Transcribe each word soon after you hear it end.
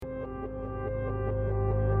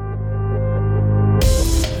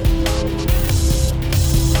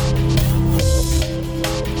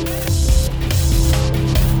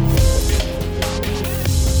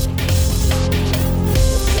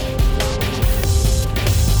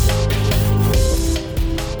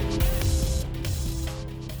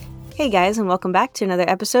Hey guys, and welcome back to another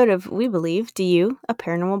episode of We Believe, Do You, a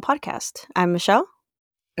paranormal podcast. I'm Michelle.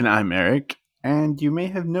 And I'm Eric. And you may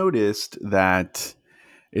have noticed that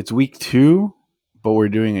it's week 2, but we're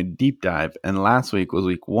doing a deep dive. And last week was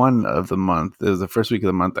week 1 of the month. It was the first week of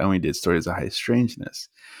the month, and we did Stories of High Strangeness.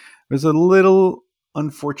 There's a little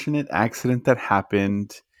unfortunate accident that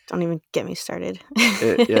happened. Don't even get me started.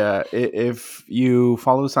 If you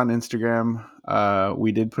follow us on Instagram,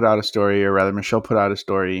 we did put out a story, or rather, Michelle put out a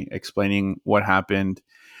story explaining what happened.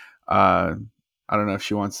 I don't know if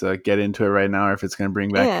she wants to get into it right now, or if it's going to bring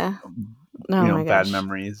back, Yeah. Oh my bad gosh.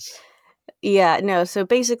 memories. Yeah, no. So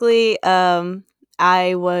basically,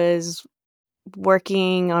 I was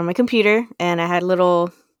working on my computer and I had a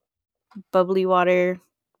little bubbly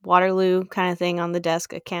Waterloo kind of thing on the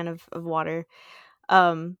desk, a can of water.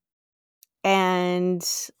 Um, and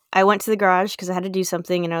I went to the garage because I had to do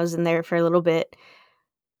something and I was in there for a little bit.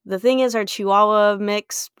 The thing is, our Chihuahua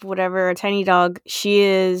mix, whatever, a tiny dog, she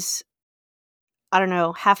is, I don't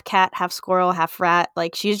know, half cat, half squirrel, half rat.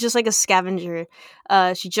 Like, she's just like a scavenger.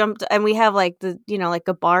 She jumped, and we have like like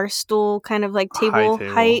a bar stool kind of like High table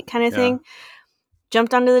table. height kind of Yeah. thing.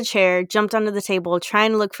 Jumped onto the chair, jumped onto the table,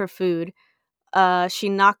 trying to look for food. She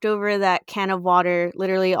knocked over that can of water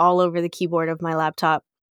literally all over the keyboard of my laptop.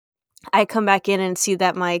 I come back in and see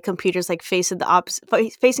that my computer's like facing the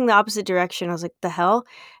opposite direction. I was like, the hell?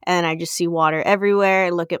 And I just see water everywhere. I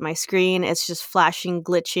look at my screen. It's just flashing,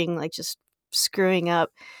 glitching, like just screwing up.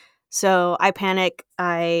 So I panic.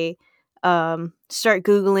 I start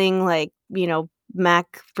Googling like,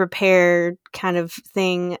 Mac repair kind of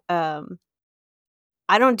thing. I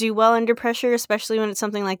don't do well under pressure, especially when it's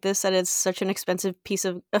something like this, that it's such an expensive piece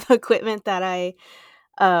of equipment that I,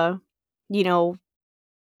 uh, you know,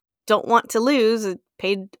 don't want to lose.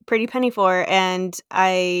 Paid pretty penny for, and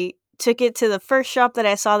I took it to the first shop that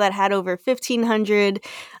I saw that had over 1,500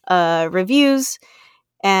 reviews,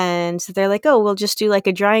 and they're like, "Oh, we'll just do like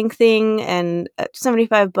a drying thing and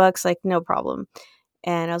 $75, like no problem."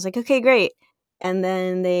 And I was like, "Okay, great." And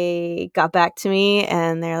then they got back to me,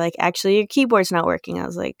 and they're like, "Actually, your keyboard's not working." I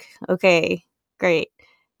was like, "Okay, great."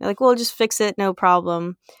 They're like, "We'll just fix it, no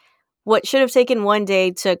problem." What should have taken one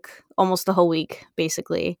day took almost a whole week,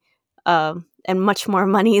 basically, and much more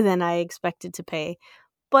money than I expected to pay.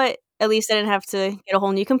 But at least I didn't have to get a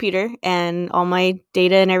whole new computer, and all my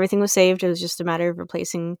data and everything was saved. It was just a matter of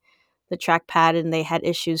replacing the trackpad, and they had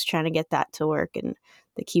issues trying to get that to work and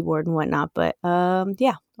the keyboard and whatnot. But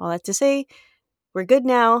yeah, all that to say, we're good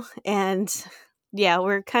now, and yeah,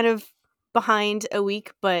 we're kind of behind a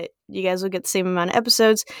week, but you guys will get the same amount of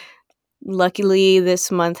episodes. Luckily,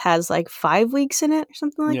 this month has like 5 weeks in it or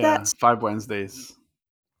something like that. Yeah. 5 Wednesdays.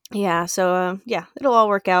 Yeah, so yeah, it'll all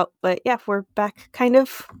work out. But yeah, we're back kind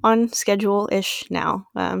of on schedule ish now.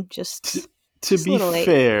 To, to Just a be little late.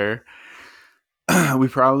 fair, we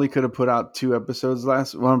probably could have put out 2 episodes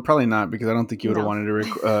last. Well, probably not, because I don't think you would have No, wanted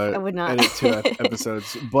to I would not. edit 2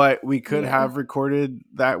 episodes. But we could Yeah. have recorded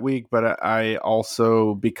that week. But I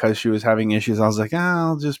also, because she was having issues, I was like,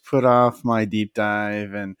 I'll just put off my deep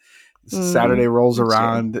dive. And Saturday rolls That's true.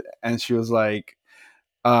 around, and she was like,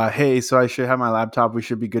 hey, so I should have my laptop. We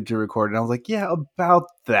should be good to record. And I was like, yeah, about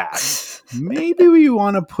that. Maybe we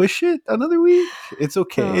want to push it another week. It's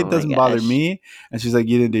okay. Oh It my doesn't bother gosh. me. And she's like,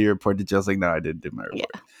 you didn't do your report, did you? I was like, no, I didn't do my report.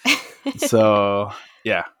 Yeah. So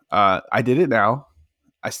yeah, I did it now.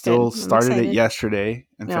 I Good. still I'm started it excited. yesterday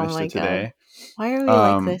and Oh finished my it god. today. Why are we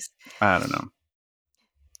like Um, this? I don't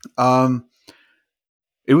know.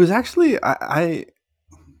 It was actually I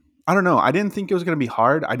don't know. I didn't think it was gonna be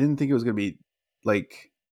hard. I didn't think it was gonna be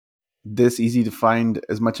like this easy to find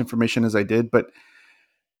as much information as I did, but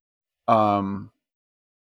um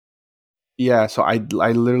yeah, so I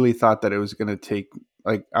literally thought that it was gonna take,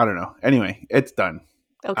 like, I don't know. Anyway, it's done.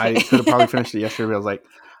 Okay. I could have probably finished it yesterday, but I was like,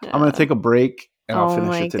 I'm gonna Uh, take a break and I'll oh finish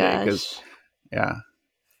my it today, because gosh. yeah.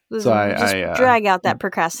 So Listen, just drag out that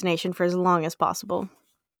procrastination for as long as possible.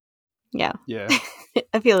 Yeah. yeah.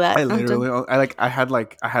 I feel that. I I'm done. literally I had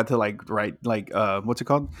to like write like what's it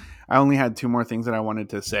called? I only had 2 more things that I wanted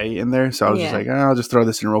to say in there, so I was just Yeah. like, I'll just throw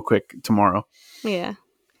this in real quick tomorrow. Yeah.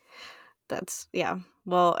 Yeah.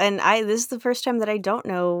 Well, and this is the first time that I don't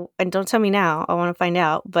know, and don't tell me now, I want to find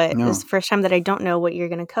out, but this is No. the first time that I don't know what you're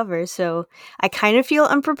going to cover. So I kind of feel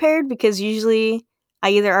unprepared because usually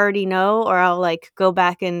I either already know or I'll like go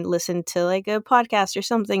back and listen to like a podcast or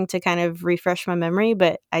something to kind of refresh my memory,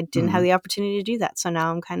 but I didn't have Mhm. the opportunity to do that. So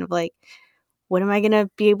now I'm kind of like, what am I going to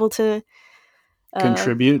be able to uh,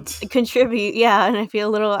 Contribute. contribute? Yeah. And I feel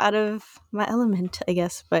a little out of my element, I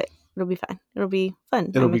guess, but it'll be fine. It'll be fun.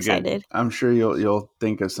 It'll I'm be good. excited. I'm sure you'll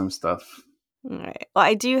think of some stuff. All right. Well,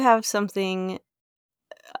 I do have something.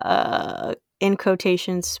 in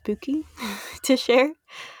quotation, spooky to share.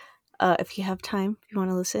 If you have time, if you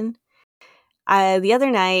want to listen. The other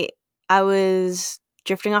night, I was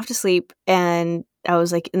drifting off to sleep, and I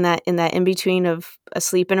was like in that in between of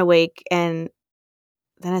asleep and awake, and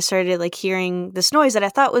then I started like hearing this noise that I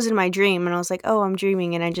thought was in my dream, and I was like, "Oh, I'm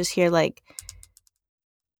dreaming," and I just hear like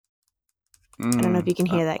I don't know if you can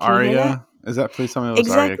hear that. Can you hear that? Arya? Is that please tell me it was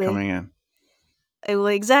Arya Exactly. coming in? Well,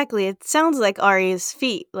 exactly. It sounds like Ari's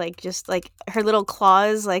feet, like just like her little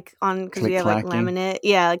claws, like on because we Click have like clacking. laminate,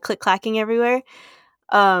 yeah, like click clacking everywhere.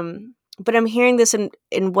 But I'm hearing this in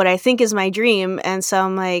what I think is my dream, and so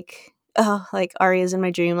I'm like, oh, like Aria's in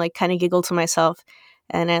my dream, like kind of giggle to myself,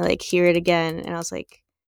 and I like hear it again, and I was like,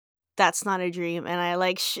 that's not a dream, and I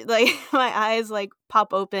like like my eyes like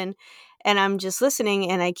pop open, and I'm just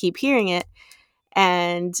listening, and I keep hearing it,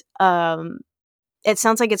 and it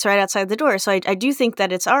sounds like it's right outside the door, so I do think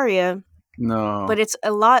that it's Aria, but No. it's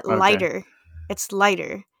a lot Okay. lighter. It's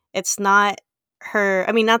lighter. It's not her.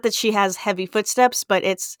 I mean, not that she has heavy footsteps, but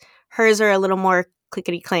it's hers are a little more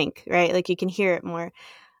clickety clank, right? Like you can hear it more.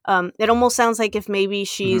 It almost sounds like if maybe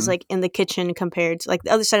she's Hmm. like in the kitchen compared to like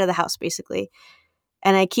the other side of the house, basically.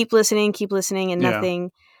 And I keep listening, and Yeah.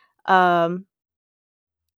 nothing. Um,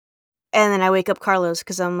 and then I wake up Carlos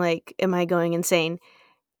because I'm like, am I going insane?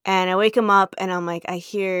 And I wake him up, and I'm like, I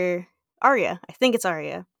hear Arya. I think it's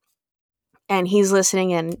Arya, and he's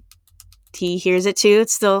listening, and he hears it too.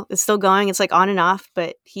 It's still going. It's like on and off,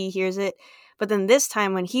 but he hears it. But then this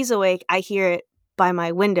time when he's awake, I hear it by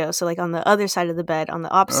my window. So like on the other side of the bed, on the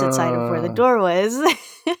opposite side of where the Uh, door was,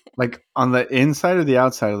 like on the inside or the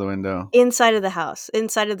outside of the window? inside of the house,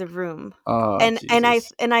 inside of the room. Oh, And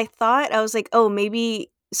I thought I was like, "Oh,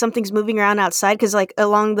 maybe something's moving around outside cuz like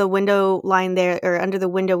along the window line there or under the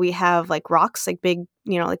window we have like rocks, like big,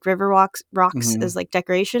 like river rocks Hmm. as like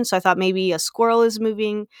decoration. So I thought maybe a squirrel is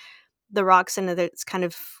moving the rocks and it's kind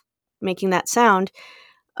of making that sound.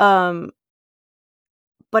 Um,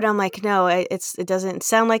 but I'm like, no, it doesn't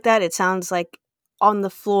sound like that. It sounds like on the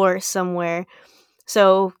floor somewhere.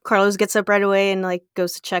 So Carlos gets up right away and like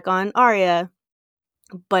goes to check on Arya,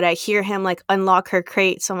 but I hear him like unlock her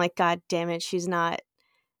crate. So I'm like, God damn it, she's not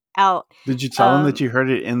out. Did you tell him that Um, you heard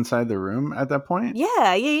it inside the room at that point?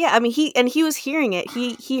 yeah, yeah, yeah. I mean, he was hearing it.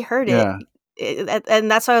 He heard it. Yeah. And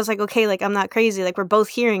that's why I was like, okay, like I'm not crazy. Like we're both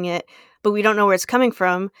hearing it, but we don't know where it's coming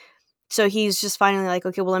from. So he's just finally like,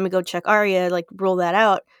 okay, well, let me go check Arya, like rule that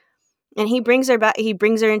out. And he brings her back. He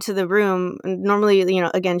brings her into the room. And normally,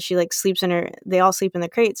 again, she like sleeps in her. They all sleep in the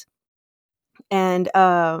crates. And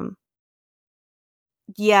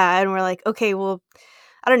yeah, and we're like, okay, well,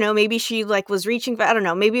 I don't know. Maybe she like was reaching for. I don't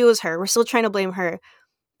know. Maybe it was her. We're still trying to blame her.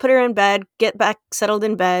 Put her in bed. Get back settled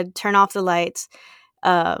in bed. Turn off the lights.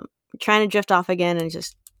 Um, Trying to drift off again, and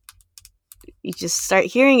just you just start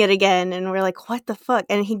hearing it again, and we're like, what the fuck?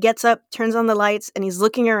 And he gets up, turns on the lights, and he's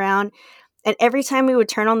looking around. And every time we would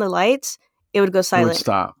turn on the lights, it would go It would silent.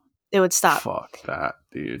 stop. It would stop. Fuck that,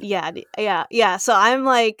 dude. Yeah, yeah, yeah. So I'm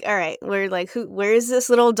like, all right, we're like, where is this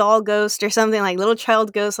little doll ghost or something like little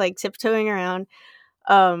child ghost like tiptoeing around?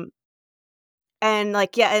 Um, and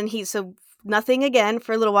like, yeah, and so nothing again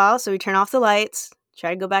for a little while. So we turn off the lights,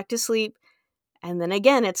 try to go back to sleep, and then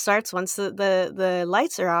again it starts once the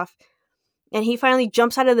lights are off. And he finally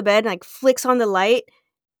jumps out of the bed and like flicks on the light,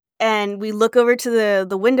 and we look over to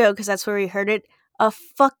the window because that's where we heard it. A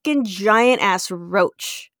fucking giant ass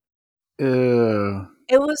roach. Ew.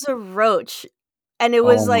 It was a roach, and it Oh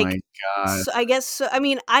was my like, god. so I guess. So, I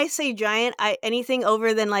mean, I say giant. Anything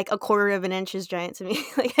over than like a quarter of an inch is giant to me.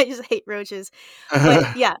 Like I just hate roaches. But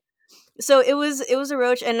yeah, so it was a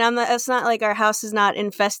roach, and it's not like our house is not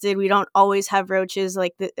infested. We don't always have roaches.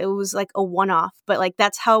 Like it was like a one off, but like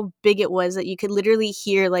that's how big it was that you could literally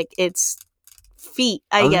hear like its feet,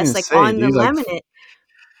 I I was guess, gonna like say, on the dude, like, laminate.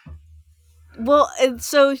 Well, and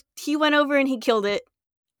so he went over and he killed it,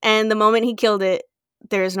 and the moment he killed it,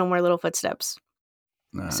 there is no more little footsteps.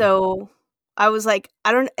 nah. So I was like,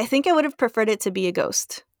 I think I would have preferred it to be a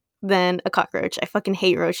ghost than a cockroach. I fucking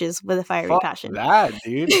hate roaches with a fiery Fuck passion. that,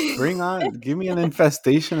 dude. Bring on, give me an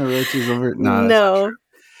infestation of roaches over. Nah, that's not true.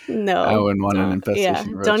 No. I No. wouldn't want an Yeah,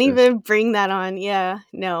 infestation of don't roaches. even bring that on. Yeah,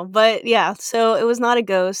 no. But yeah, so it was not a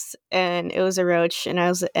ghost, and it was a roach, and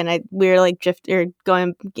we were like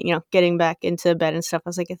going, getting back into bed and stuff. I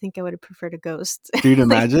was like, I think I would have preferred a ghost. Dude, Like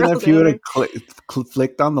imagine rolled if you would over. have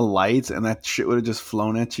flicked on the lights and that shit would have just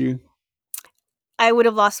flown at you. I would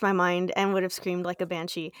have lost my mind and would have screamed like a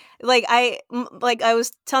banshee. Like I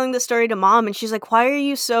was telling the story to mom, and she's like, "Why are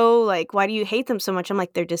you so like? Why do you hate them so much?" I'm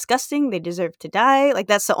like, "They're disgusting. They deserve to die. Like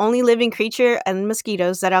that's the only living creature and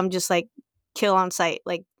mosquitoes that I'm just like kill on sight.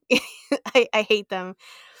 Like I hate them.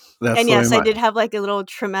 That's And the way yes, I my did have like a little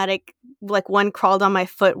traumatic, like one crawled on my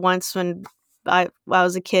foot once when I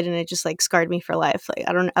was a kid, and it just like scarred me for life. Like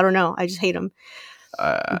I don't know. I just hate them.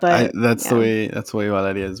 I But yeah, that's the way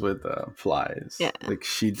Valeria is with flies. yeah, Like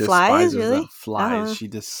she flies despises them. really. Flies, Oh, she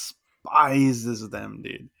despises them,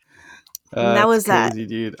 dude. and that That's was that. crazy,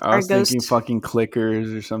 dude. I Our was thinking ghost. fucking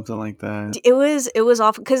clickers or something like that. It was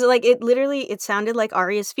awful because like it literally it sounded like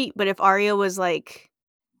Arya's feet, but if Arya was like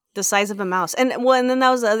the size of a mouse, and then that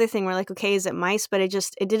was the other thing. We're like, okay, is it mice? But it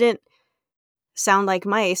didn't sound like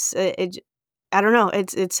mice. I don't know.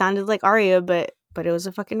 It sounded like Arya, but it was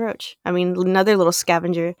a fucking roach. I mean, another little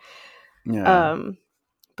scavenger. Yeah. Um,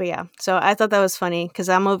 but yeah, so I thought that was funny because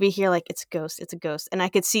I'm over here like it's a ghost, and I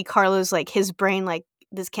could see Carlos like his brain like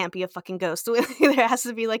this can't be a fucking ghost. There has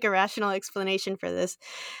to be like a rational explanation for this,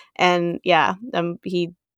 and yeah,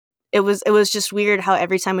 it was just weird how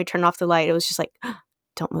every time we turned off the light, it was just like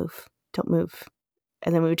don't move, don't move.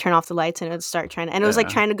 And then we would turn off the lights and it would start trying to, and it was like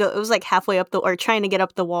Yeah. trying to go, it was like halfway up or trying to get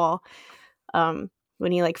up the wall.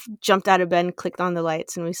 When he like jumped out of bed and clicked on the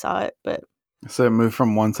lights and we saw it. But So it moved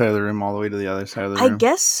from one side of the room all the way to the other side of the I room.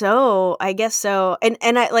 guess so. I guess so. And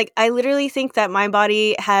I literally think that my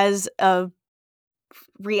body has a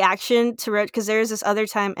reaction to roach because there's this other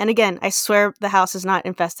time, and again, I swear the house is not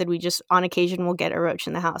infested. We just on occasion will get a roach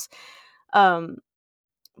in the house. Um,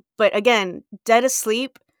 but again, dead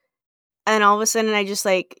asleep, and all of a sudden I just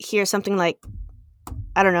like hear something like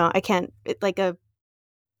I don't know. I can't like a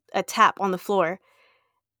tap on the floor,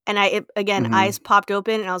 and again Mm-hmm. eyes popped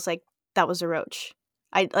open, and I was like, that was a roach.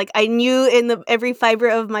 I knew in the every fiber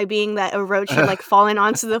of my being that a roach had like fallen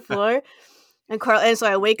onto the floor. And so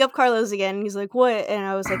I wake up Carlos again, and he's like, "What?" And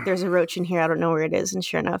I was like, "There's a roach in here. I don't know where it is." And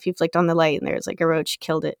sure enough, he flicked on the light, and there's like a roach.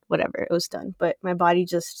 Killed it. Whatever. It was done. But my body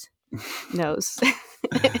just knows.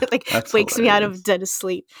 It like That's wakes me out of hilarious. dead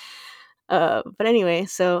asleep. But anyway,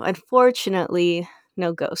 so unfortunately,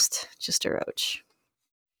 no ghost, just a roach.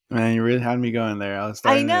 Man, you really had me going there. I was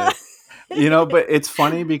I starting know. to, but it's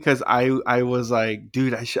funny because I was like,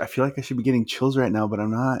 dude, I feel like I should be getting chills right now, but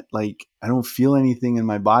I'm not. Like, I don't feel anything in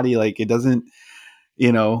my body. Like, it doesn't,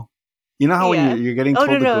 you know, how when Yeah. you're getting Oh no,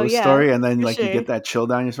 told the no, ghost yeah, story and then for like you sure. get that chill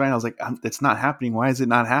down your spine. I was like, it's not happening. Why is it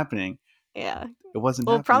not happening? Yeah. It wasn't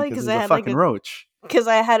Well, happening probably because because there's I a had like fucking a roach. because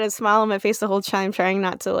I had a smile on my face the whole time, trying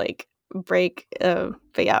not to like break.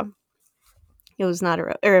 But yeah, it was not or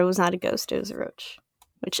it was not a ghost. It was a roach.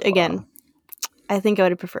 Which again, Wow. I think I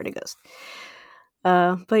would have preferred a ghost.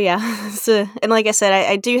 But yeah, so and like I said,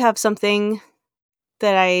 I do have something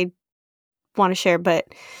that I want to share, but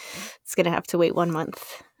it's gonna have to wait 1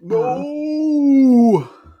 month. No.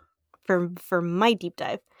 For my deep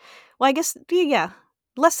dive. Well, I guess yeah,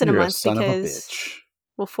 less than a You're a month son of a because bitch.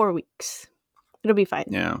 well, 4 weeks. It'll be fine.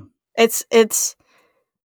 Yeah. It's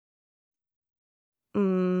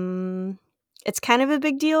mm, it's kind of a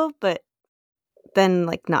big deal, but then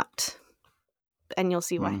like not, and you'll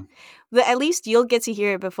see why. Mm. But at least you'll get to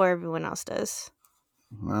hear it before everyone else does.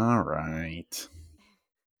 All right.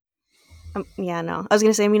 Yeah, no, I was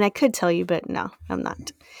gonna say. I mean, I could tell you, but no, I'm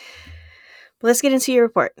not. But let's get into your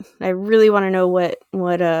report. I really want to know what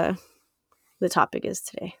the topic is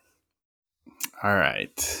today. All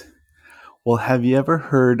right. Well, have you ever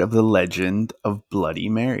heard of the legend of Bloody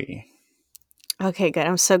Mary? Okay, good.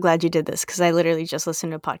 I'm so glad you did this because I literally just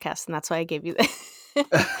listened to a podcast, and that's why I gave you this.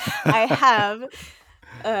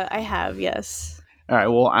 I have, yes. All right.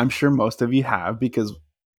 Well, I'm sure most of you have because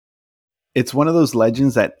it's one of those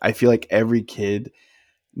legends that I feel like every kid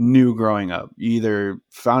knew growing up. You either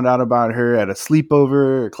found out about her at a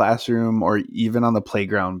sleepover or classroom or even on the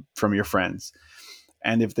playground from your friends.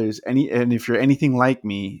 And if you're anything like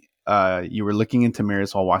me, you were looking into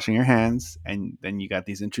mirrors while washing your hands, and then you got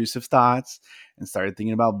these intrusive thoughts and started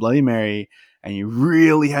thinking about Bloody Mary, and you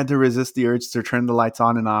really had to resist the urge to turn the lights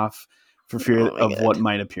on and off for fear Oh my of what god.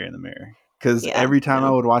 might appear in the mirror. Because Yeah, every time I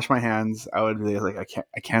no. would wash my hands, I would be like,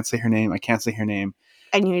 I can't say her name. I can't say her name.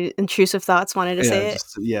 And your intrusive thoughts wanted to Yeah, say it.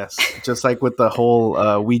 just yes, just like with the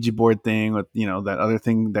whole Ouija board thing, with that other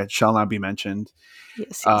thing that shall not be mentioned.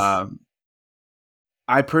 Yes, yes. Um,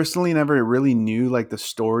 I personally never really knew like the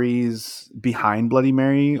stories behind Bloody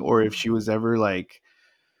Mary or if she was ever like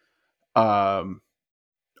um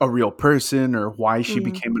a real person or why she Mm.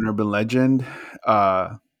 became an urban legend.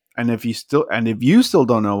 Uh and if you still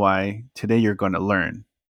don't know why, today you're going to learn.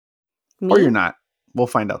 Or you're Me not. We'll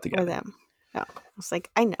find out or together. them? No, I was like,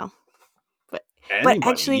 I know, but Anybody,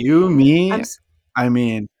 actually, you, I'm me, s- I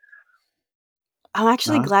mean, I'm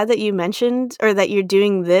actually huh? glad that you mentioned or that you're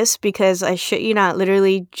doing this because I shit you not,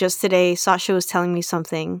 literally just today, Sasha was telling me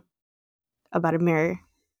something about a mirror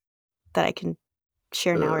that I can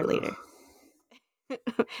share an hour Uh, later.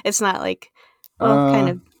 It's not like, well, kind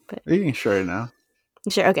uh, of, but you can share it now.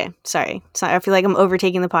 sure. Okay, sorry. I feel like I'm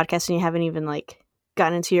overtaking the podcast and you haven't even like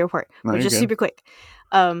gotten into your report, No, but you're just good. super quick.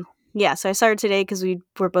 Yeah. So I started today because we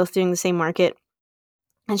were both doing the same market,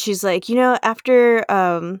 and she's like, after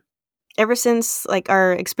ever since like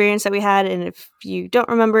our experience that we had, and if you don't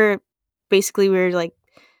remember, basically we were like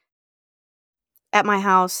at my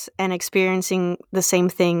house and experiencing the same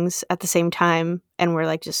things at the same time, and we're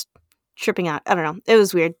like just tripping out. I don't know. It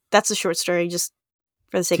was weird. That's a short story, just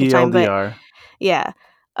for the sake of time, but TLDR. yeah.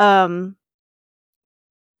 Um,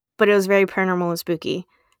 but it was very paranormal and spooky.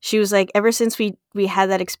 She was like, ever since we had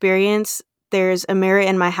that experience, there's a mirror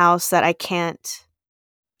in my house that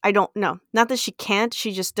I don't know. Not that she can't,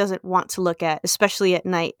 she just doesn't want to look at, especially at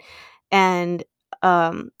night. And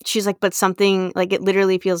she's like, but something like it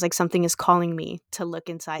literally feels like something is calling me to look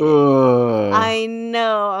inside it. Ugh. I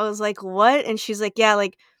know. I was like, what? And she's like, yeah,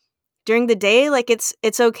 like during the day, like it's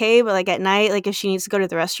okay, but like at night, like if she needs to go to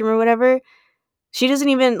the restroom or whatever, she doesn't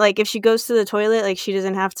even like if she goes to the toilet, like she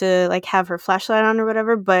doesn't have to like have her flashlight on or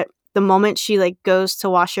whatever. But the moment she like goes to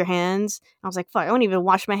wash her hands, I was like, fuck, I won't even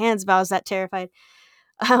wash my hands if I was that terrified.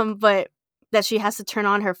 But that she has to turn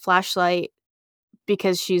on her flashlight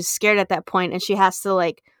because she's scared at that point, and she has to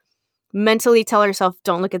like mentally tell herself,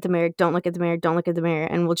 "Don't look at the mirror, don't look at the mirror, don't look at the mirror,"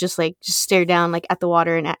 and we'll just like just stare down like at the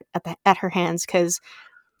water and at her hands because.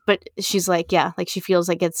 But she's like, yeah, like she feels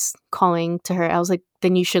like it's calling to her. I was like,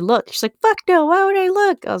 then you should look. She's like, fuck no, why would I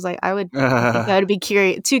look? I was like, I think I would be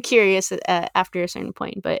too curious after a certain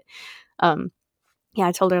point. But um, yeah,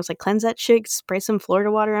 I told her I was like, cleanse that shit, spray some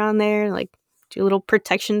Florida water on there, like do a little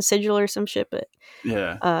protection sigil or some shit. But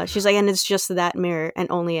Yeah. she's like, and it's just that mirror and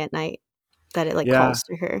only at night that it like Yeah. calls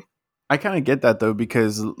to her. I kind of get that though,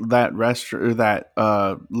 because that restaurant or that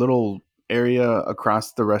little area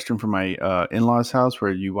across the restroom from my in-laws house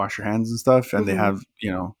where you wash your hands and stuff, and they Mm-hmm.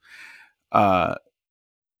 have, uh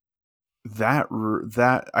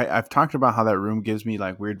I've talked about how that room gives me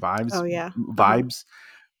like weird Oh yeah. Uh-huh. vibes,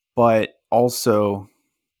 but also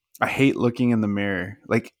I hate looking in the mirror.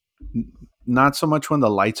 Like not so much when the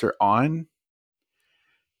lights are on,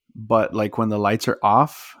 but like when the lights are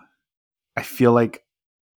off, I feel like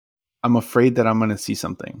I'm afraid that I'm going to see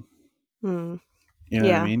something. Mm. You know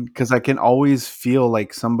what I Yeah. mean? Because I can always feel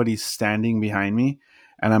like somebody's standing behind me,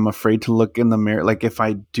 and I'm afraid to look in the mirror. Like if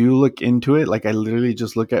I do look into it, like I literally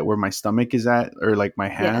just look at where my stomach is at or like my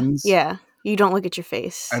Yeah. hands. Yeah. You don't look at your I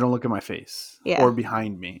face. don't look at my face Yeah. or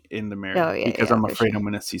behind me in the Oh mirror yeah. because Yeah. I'm For afraid sure. I'm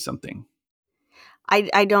going to see something.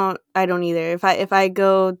 I don't either. If I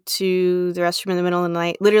go to the restroom in the middle of the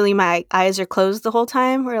night, literally my eyes are closed the whole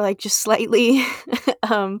time or like just slightly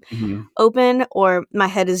um Hmm. open, or my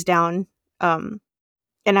head is down. Um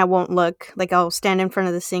and I won't look. Like I'll stand in front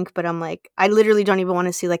of the sink, but I'm like I literally don't even want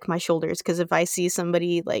to see like my shoulders because if I see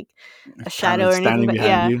somebody like a Kind shadow of or anything, standing but behind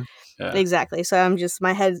yeah, you. Yeah. exactly. So I'm just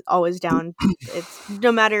my head's always down. It's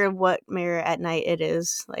no matter what mirror at night it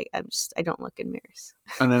is, like I don't look in mirrors.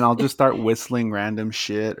 And then I'll just start whistling random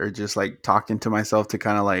shit or just like talking to myself to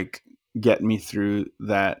kind of like get me through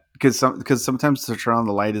that, because sometimes to turn on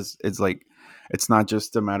the light is like it's not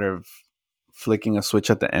just a matter of flicking a switch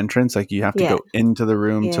at the entrance. Like you have to Yeah. go into the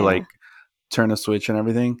room to Yeah. like turn a switch and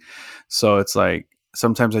everything. So it's like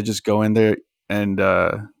sometimes I just go in there and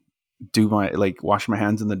do my like wash my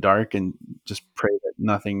hands in the dark and just pray that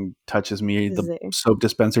nothing touches me, Is the there? soap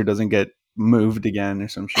dispenser doesn't get moved again or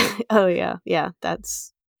some shit. Oh yeah, yeah.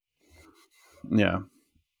 That's Yeah.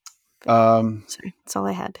 but um sorry. That's all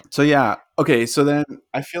I had. So yeah, okay. So then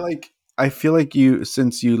I feel like you,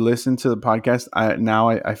 since you listen to the podcast,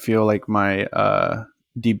 I feel like my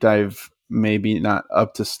deep dive maybe not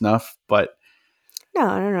up to snuff, but No,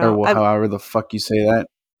 no, or no. I however the fuck you say that.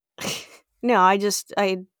 no.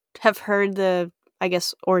 I have heard the I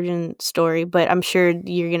guess origin story, but I'm sure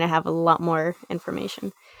you're gonna have a lot more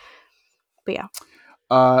information. But yeah.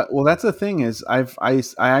 Well, that's the thing is I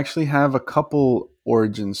actually have a couple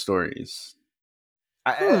origin stories.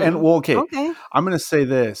 And Hmm. well, okay, Okay. I'm gonna say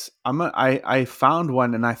this. I found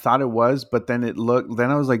one and I thought it was, but then it looked. Then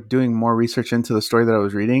I was like doing more research into the story that I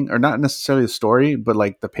was reading, or not necessarily the story, but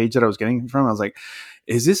like the page that I was getting from. I was like,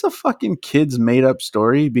 is this a fucking kid's made up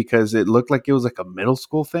story? Because it looked like it was like a middle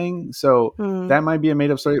school thing. So Hmm. that might be a made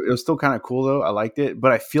up story. It was still kind of cool though. I liked it,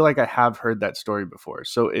 but I feel like I have heard that story before.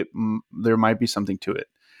 So there might be something to it,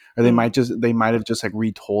 or Hmm. they might have just like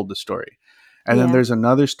retold the story. And then Yeah. there's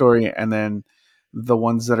another story, and then the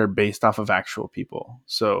ones that are based off of actual people.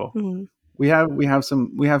 So Hmm. we have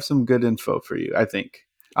some good info for you. I think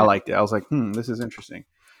I Oh. liked it. I was like, this is interesting,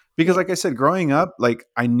 because Yeah. like I said, growing up, like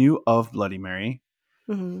I knew of Bloody Mary,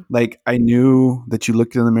 Mhm. Like I knew that you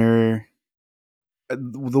looked in the mirror.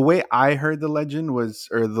 The way I heard the legend was,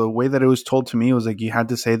 or the way that it was told to me was like you had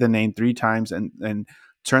to say the name 3 times and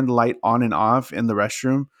turn the light on and off in the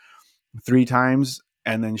restroom 3 times,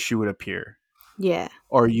 and then she would appear. Yeah.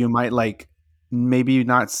 Or you might like maybe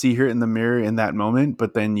not see her in the mirror in that moment,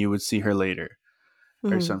 but then you would see her later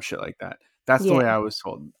or Mhm. some shit like that. That's the way Yeah. I was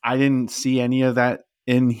told. I didn't see any of that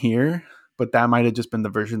in here, but that might have just been the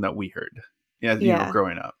version that we heard. Yeah, Yeah,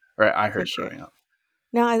 growing up, or I for heard sure. growing up.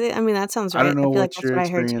 No, I mean, that sounds I don't right. I know feel like what that's your what I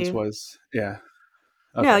heard experience too. was. Yeah.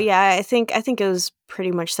 No, Okay. yeah, I think it was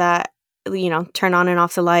pretty much that, turn on and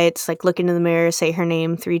off the lights, like, look into the mirror, say her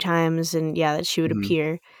name 3 times, and, yeah, that she would Mhm.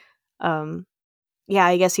 appear. Um, yeah,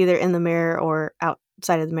 I guess either in the mirror or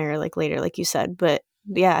outside of the mirror, like, later, like you said, but,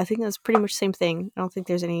 yeah, I think that's pretty much the same thing. I don't think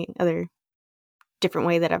there's any other different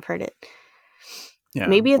way that I've heard it. Yeah.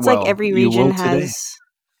 Maybe it's like Well, every you region will today. has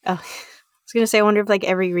oh, I was gonna say, I wonder if, like,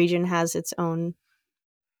 every region has its own,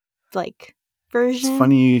 like, It's version?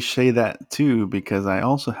 funny you say that too, because I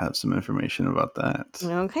also have some information about that.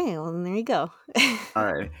 Okay, well, then there you go. All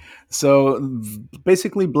right. So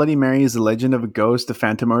basically, Bloody Mary is the legend of a ghost, a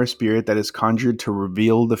phantom, or a spirit that is conjured to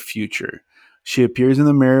reveal the future. She appears in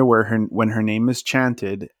the mirror when her name is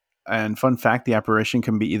chanted. And fun fact, the apparition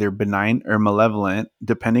can be either benign or malevolent,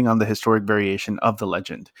 depending on the historic variation of the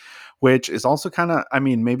legend, which is also kind of, I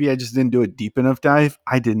mean, maybe I just didn't do a deep enough dive.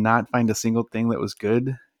 I did not find a single thing that was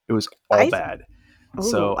good. It was all I bad. Oh,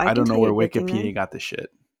 So I I can don't know tell you where a good thing then. Wikipedia got this shit.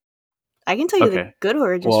 I can tell you the Okay. good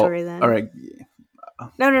origin Well, story all then. right.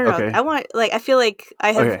 No, no, no. Okay. I want I feel like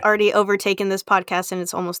I have Okay. already overtaken this podcast and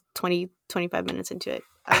it's almost 25 minutes into it.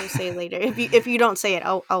 I will say it later. If you don't say it,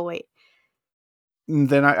 I'll wait.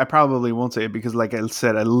 Then I probably won't say it because, like I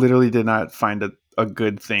said, I literally did not find a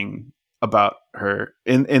good thing about her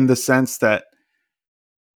in the sense that,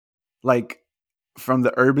 like, from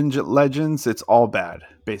the legends, it's all bad,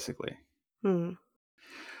 basically. Hmm.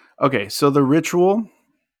 Okay, so the ritual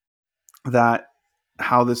that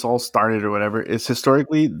how this all started or whatever is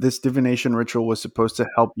historically this divination ritual was supposed to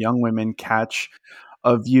help young women catch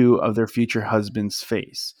a view of their future husband's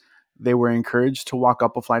face. They were encouraged to walk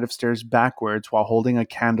up a flight of stairs backwards while holding a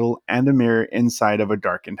candle and a mirror inside of a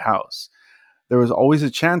darkened house. There was always a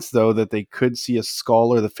chance, though, that they could see a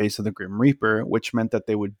skull or the face of the Grim Reaper, which meant that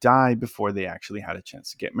they would die before they actually had a chance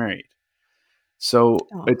to get married. So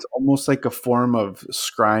Oh. it's almost like a form of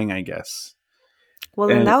scrying, I guess. Well,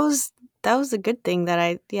 then And that was a good thing that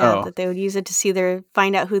oh, that they would use it to see their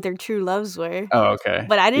find out who their true loves were. oh, okay,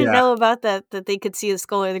 But I didn't yeah, know about that they could see the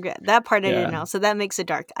skull or that part I didn't yeah, know. So that makes it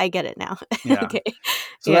dark. I get it now. yeah. Okay.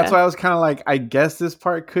 So that's Yeah. why I was kind of like, I guess this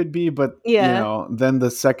part could be, but Yeah. then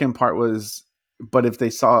the second part was, but if they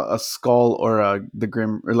saw a skull or the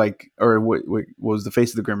grim, or like, or what was the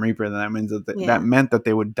face of the Grim Reaper, then that means that Yeah. meant that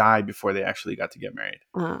they would die before they actually got to get married.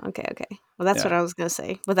 Oh, okay, okay. Well, that's what Yeah, I was gonna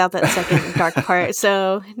say without that second dark part,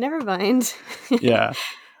 so never mind. yeah.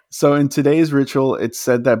 So in today's ritual, it's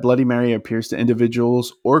said that Bloody Mary appears to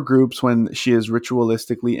individuals or groups when she is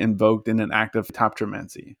ritualistically invoked in an act of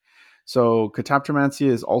catoptromancy. So catoptromancy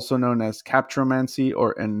is also known as captromancy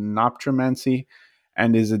or anoptromancy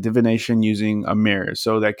and is a divination using a mirror.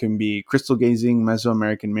 So that can be crystal gazing,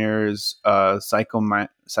 Mesoamerican mirrors, psychomantium,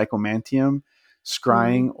 Mm,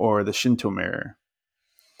 scrying, or the Shinto mirror.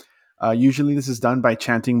 Usually, this is done by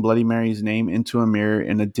chanting Bloody Mary's name into a mirror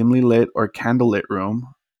in a dimly lit or candlelit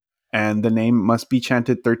room, and the name must be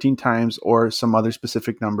chanted 13 times or some other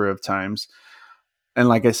specific number of times. And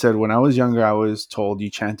like I said, when I was younger, I was told you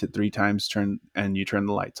chant it 3 times, you turn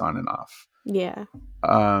the lights on and off. yeah.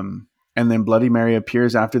 And then Bloody Mary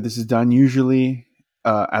appears after this is done, usually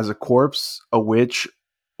as a corpse, a witch,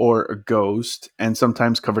 or a ghost, and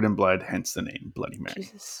sometimes covered in blood, hence the name Bloody Mary.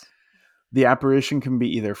 Jesus. The apparition can be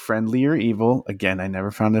either friendly or evil. Again, I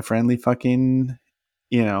never found a friendly fucking,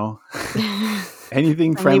 you know,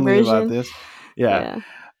 anything Friendly friendly about version? this. Yeah. Yeah,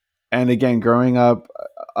 And again, growing up,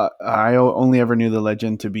 I only ever knew the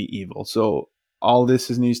legend to be evil. So all this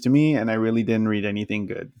is news to me, and I really didn't read anything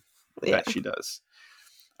good yeah. that she does.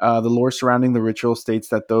 The lore surrounding the ritual states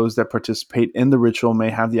that those that participate in the ritual may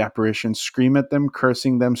have the apparition scream at them,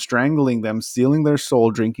 cursing them, strangling them, stealing their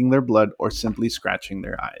soul, drinking their blood, or simply scratching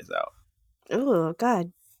their eyes out. Oh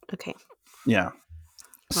god. Okay, Yeah. wow.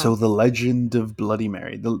 So the legend of Bloody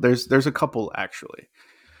Mary. There's a couple actually.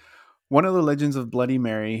 One of the legends of Bloody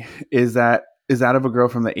Mary is that of a girl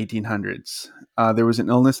from the 1800s. There was an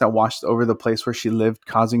illness that washed over the place where she lived,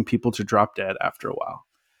 causing people to drop dead after a while.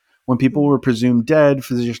 When people Mm, were presumed dead,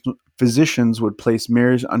 physicians would place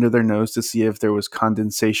mirrors under their nose to see if there was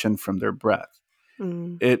condensation from their breath.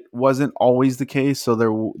 Mm. It wasn't always the case, so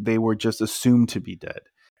they were just assumed to be dead.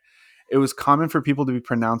 It was common for people to be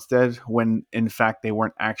pronounced dead when in fact they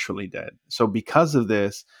weren't actually dead. So because of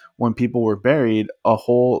this, when people were buried, a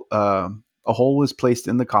hole was placed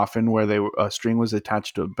in the coffin where a string was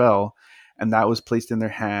attached to a bell, and that was placed in their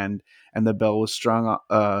hand, and the bell was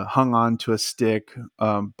hung on to a stick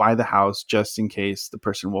by the house just in case the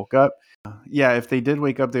person woke up. Yeah, if they did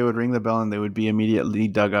wake up, they would ring the bell and they would be immediately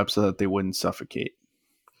dug up so that they wouldn't suffocate.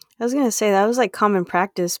 I was gonna say that was like common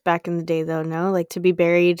practice back in the day, though. No, like to be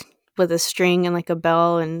buried with a string and like a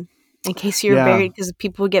bell, and in case you were Yeah, buried, because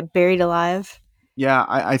people would get buried alive. yeah.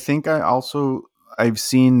 I think I've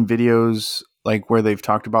seen videos like where they've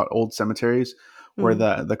talked about old cemeteries where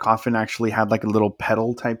Mm. the coffin actually had like a little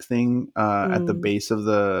pedal type thing at the Mm. base of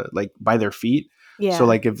the like by their feet. So Yeah.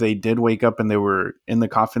 like if they did wake up and they were in the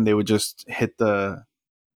coffin, they would just hit the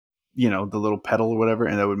little pedal or whatever,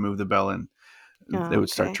 and that would move the bell and it Oh, would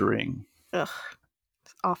start okay. to ring. Ugh,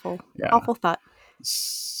 it's awful. Yeah. Awful thought.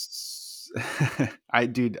 I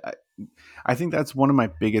dude, I think that's one of my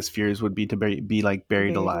biggest fears would be to be like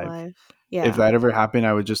buried Buried alive. alive. If Yeah. that ever happened,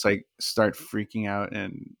 I would just like start freaking out,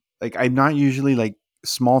 and like I'm not usually like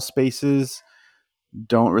small spaces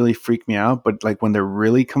don't really freak me out, but like when they're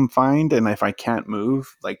really confined and if I can't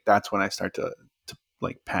move, like that's when I start to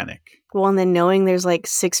like panic. Well, and then knowing there's like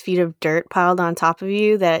 6 feet of dirt piled on top of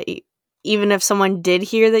you, that even if someone did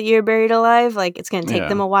hear that you're buried alive, like it's gonna take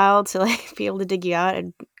them Yeah. a while to like be able to dig you out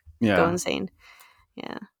and go Yeah. insane.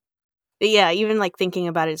 Yeah. But yeah, even like thinking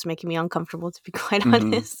about it is making me uncomfortable, to be quite Mhm.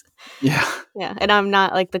 honest. Yeah. Yeah, and I'm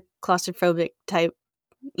not like the claustrophobic type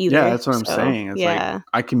Yeah, either. that's what I'm So saying. It's like yeah.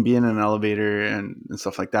 I can be in an elevator and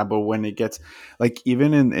stuff like that, but when it gets like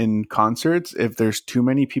even in concerts, if there's too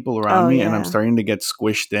many people around Oh me and I'm yeah. starting to get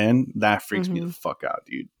squished in, that freaks me the Hmm. fuck out,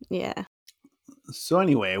 dude. Yeah. So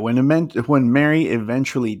anyway, when Mary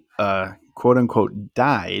eventually quote unquote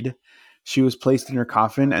died, she was placed in her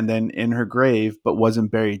coffin and then in her grave, but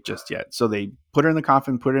wasn't buried just yet. So they put her in the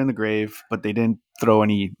coffin, put her in the grave, but they didn't throw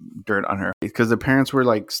any dirt on her because the parents were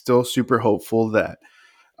like still super hopeful She would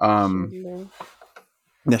um, live.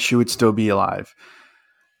 that she would still be alive.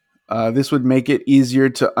 This would make it easier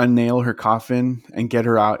to unnail her coffin and get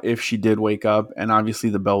her out if she did wake up. And obviously,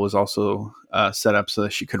 the bell was also set up so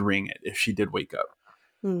that she could ring it if she did wake up.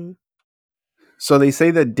 Mm. So they say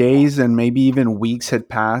that days and maybe even weeks had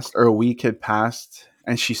passed, or a week had passed,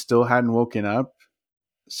 and she still hadn't woken up.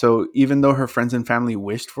 So even though her friends and family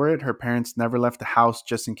wished for it, her parents never left the house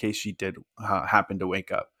just in case she did happen to wake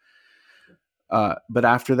up. But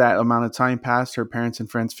after that amount of time passed, her parents and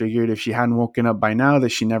friends figured if she hadn't woken up by now, that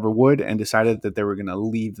she never would, and decided that they were going to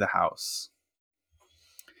leave the house.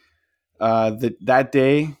 That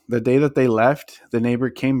day, the day that they left, the neighbor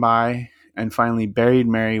came by and finally buried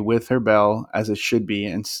Mary with her bell as it should be,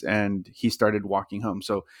 and he started walking home.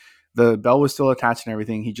 So the bell was still attached and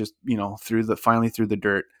everything. He just finally threw the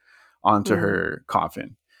dirt onto Mm. her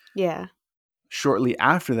coffin. Yeah. Shortly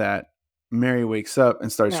after that, Mary wakes up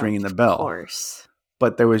and starts Oh, ringing the of bell, course.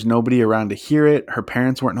 but there was nobody around to hear it. Her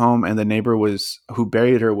parents weren't home, and the neighbor who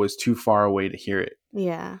buried her was too far away to hear it.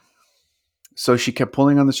 Yeah. So she kept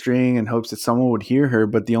pulling on the string in hopes that someone would hear her,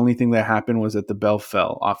 but the only thing that happened was that the bell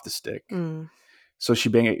fell off the stick. Mm. So she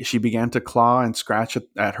began to claw and scratch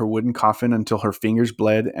at her wooden coffin until her fingers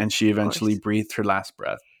bled, and she Of eventually course. breathed her last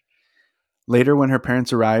breath. Later, when her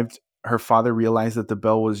parents arrived, her father realized that the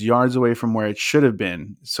bell was yards away from where it should have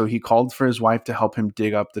been, so he called for his wife to help him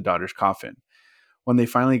dig up the daughter's coffin. When they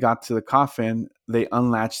finally got to the coffin, they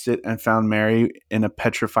unlatched it and found Mary in a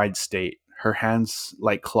petrified state, her hands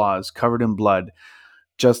like claws, covered in blood,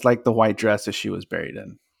 just like the white dress that she was buried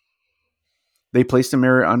in. They placed a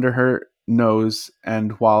mirror under her nose,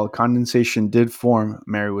 and while condensation did form,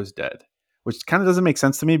 Mary was dead. Which kind of doesn't make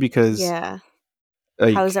sense to me because, Yeah. How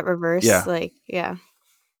is like, that reverse? yeah, Like, yeah.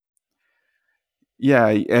 yeah,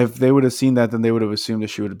 if they would have seen that, then they would have assumed that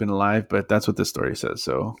she would have been alive, but that's what this story says.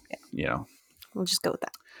 So, Yeah. you know. We'll just go with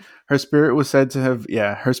that. Her spirit was said to have,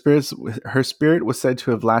 yeah, her spirit was said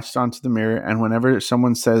to have latched onto the mirror, and whenever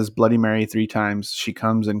someone says Bloody Mary 3 times, she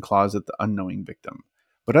comes and claws at the unknowing victim.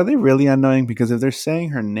 But are they really unknowing? Because if they're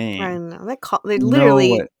saying her I name, don't know. They're know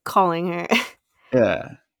literally what? calling her.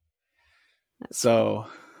 Yeah. That's funny. So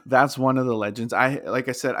that's one of the legends. Like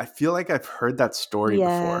I said, I feel like I've heard that story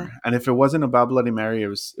Yeah. before, and if it wasn't about Bloody Mary, it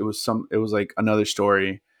was like another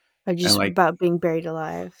story, Or and just like about being buried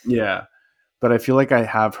alive. yeah. But I feel like I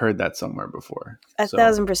have heard that somewhere before. A So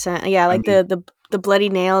 1000%. Yeah, I like mean, the bloody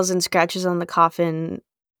nails and scratches on the coffin,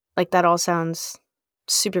 like that all sounds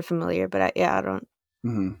super familiar, but yeah, I don't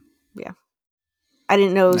mhm. yeah. I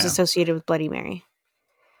didn't know it was Yeah. associated with Bloody Mary.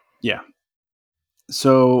 Yeah.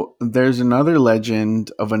 So there's another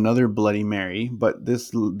legend of another Bloody Mary, but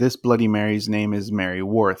this Bloody Mary's name is Mary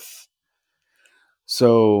Worth.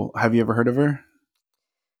 So have you ever heard of her?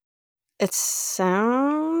 It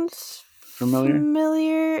sounds Familiar?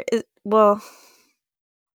 familiar. Well,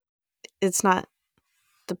 it's not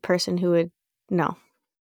the person who would. No,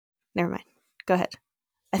 never mind. Go ahead.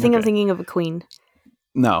 I think I'm Okay. thinking of a queen.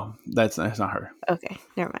 No, that's not her. Okay,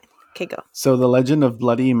 never mind. Okay, go. So the legend of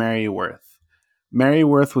Bloody Mary Worth. Mary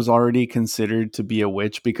Worth was already considered to be a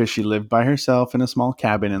witch because she lived by herself in a small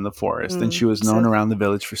cabin in the forest, and she was known So, around the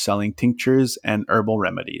village for selling tinctures and herbal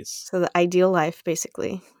remedies. so the ideal life,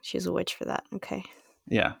 basically. She's a witch for that. Okay.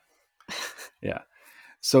 Yeah, yeah.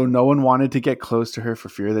 So no one wanted to get close to her for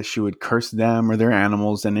fear that she would curse them or their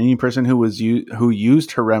animals, and any person who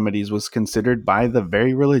used her remedies was considered by the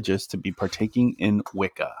very religious to be partaking in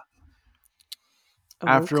Wicca.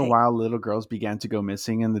 After a Okay. while, little girls began to go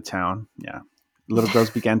missing in the town. Yeah. Little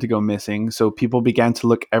girls began to go missing. So people began to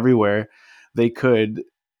look everywhere they could.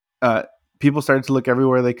 Uh, People started to look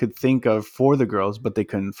everywhere they could think of for the girls, but they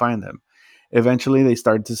couldn't find them. Eventually, they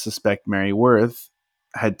started to suspect Mary Worth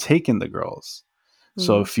had taken the girls.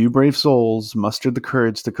 So a Mm, few brave souls mustered the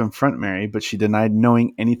courage to confront Mary, but she denied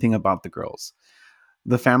knowing anything about the girls.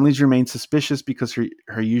 The families remained suspicious because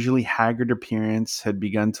her usually haggard appearance had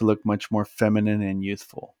begun to look much more feminine and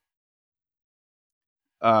youthful.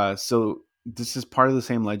 So this is part of the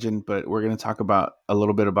same legend, but we're going to talk about a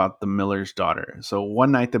little bit about the miller's daughter. So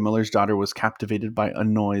one night, the miller's daughter was captivated by a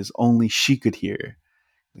noise only she could hear: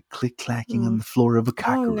 the click clacking on mm. the floor of a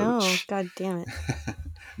Oh no! cockroach. God damn it!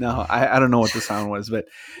 No, I don't know what the sound was, but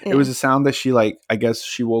it Yeah, was a sound that she like. I guess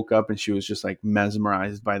she woke up and she was just like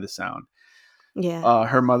mesmerized by the sound. yeah.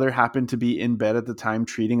 Her mother happened to be in bed at the time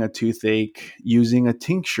treating a toothache using a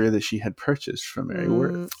tincture that she had purchased from Mary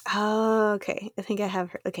Worth. Oh, okay. I think I have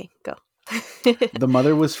her. Okay, go. The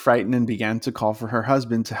mother was frightened and began to call for her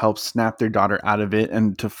husband to help snap their daughter out of it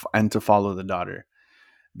and to follow the daughter.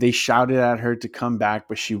 They shouted at her to come back,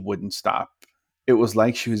 but she wouldn't stop. It was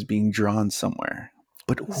like she was being drawn somewhere.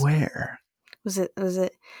 But was, where? was it?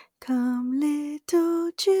 Come,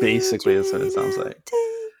 little Basically, that's what it children, sounds and like.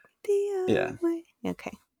 take the Yeah, away.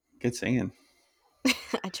 Okay, good singing.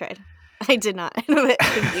 I tried. I did not. But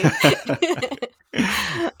thank you.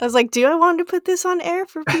 I was like, do I want to put this on air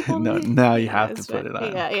for people to No, hear? now you Yeah, have to it's put fine. it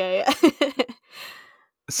on. Yeah, yeah, yeah.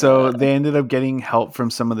 So they ended up getting help from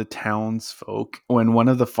some of the townsfolk when one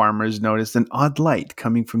of the farmers noticed an odd light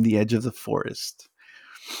coming from the edge of the forest.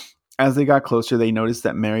 As they got closer, they noticed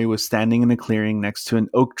that Mary was standing in a clearing next to an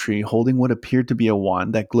oak tree holding what appeared to be a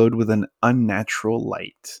wand that glowed with an unnatural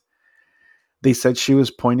light. They said she was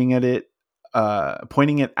pointing it at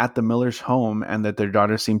the miller's home, and that their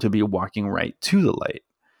daughter seemed to be walking right to the light.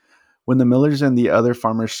 When the millers and the other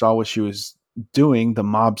farmers saw what she was doing, the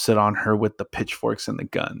mob set on her with the pitchforks and the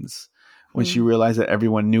guns. When she Hmm. realized that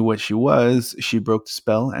everyone knew what she was, she broke the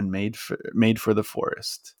spell and made for the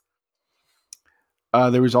forest.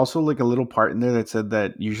 There was also like a little part in there that said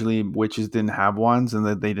that usually witches didn't have wands and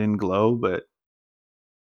that they didn't glow, but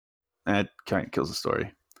that kind of kills the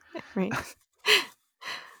story. Right.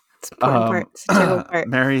 It's the important part. It's the integral part.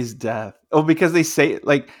 Mary's death. Oh, because they say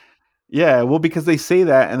like, yeah, well, because they say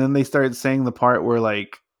that, and then they started saying the part where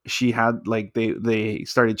like she had like they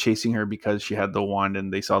started chasing her because she had the wand,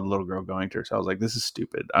 and they saw the little girl going to her. So I was like, this is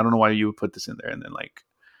stupid. I don't know why you would put this in there, and then like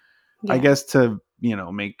I Yeah. guess to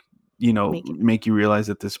Make it. make you realize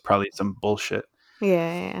that this is probably some bullshit. Yeah,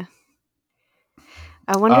 yeah, yeah.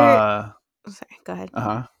 I wonder. Uh, Sorry. Go ahead.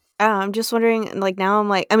 uh-huh. I'm just wondering. Like now, I'm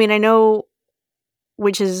like. I mean, I know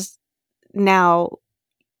witches now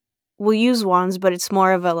will use wands, but it's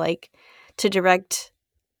more of a like to direct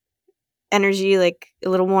energy, like a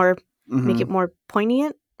little more, make it Mm-hmm. more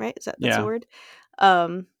poignant. Right? That's a Yeah. word.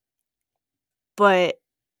 Um, but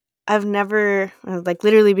I've never like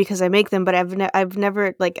literally because I make them, but I've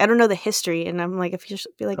never like I don't know the history, and I'm like I feel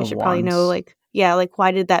like I Of should probably know wands like yeah like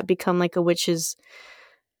why did that become like a witch's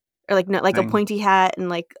or like no like a thing. pointy hat and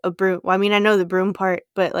like a broom. Well, I mean I know the broom part,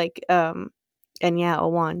 but like and yeah a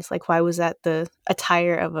wand. Like why was that the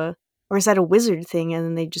attire of a or is that a wizard thing and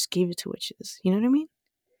then they just gave it to witches? You know what I mean?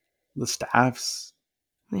 The staffs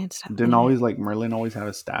Man, stop. didn't Anyway, always like Merlin always have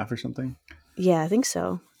a staff or something. yeah, I think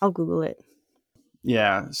so. I'll Google it.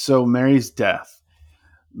 Yeah. So Mary's death.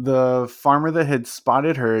 The farmer that had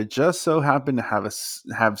spotted her just so happened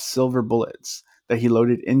to have silver bullets that he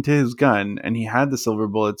loaded into his gun, and he had the silver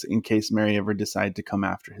bullets in case Mary ever decided to come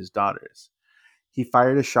after his daughters. He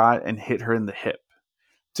fired a shot and hit her in the hip.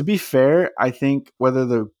 To be fair, I think whether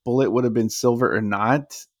the bullet would have been silver or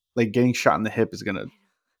not, like getting shot in the hip is gonna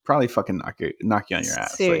probably fucking knock you on your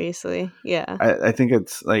ass. Like Seriously, yeah. I think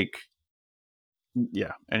it's like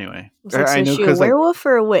yeah. Anyway, It's like, so I is know she a because like werewolf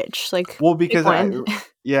or a witch? Like, well pick because one.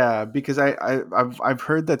 yeah because I've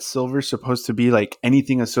heard that silver's supposed to be like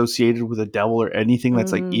anything associated with a devil or anything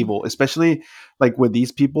that's like Mm, evil, especially like with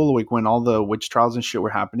these people, like when all the witch trials and shit were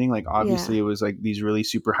happening, like yeah. obviously it was like these really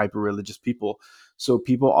super hyper religious people, so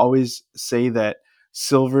people always say that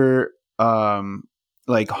silver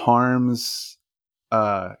like harms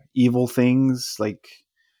evil things like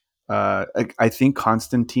I think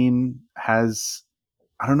Constantine has.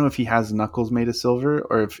 I don't know if he has knuckles made of silver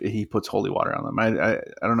or if he puts holy water on them. I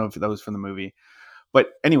don't know if that was from the movie,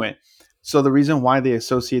 but anyway. So the reason why they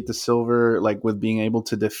associate the silver like with being able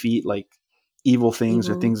to defeat like evil things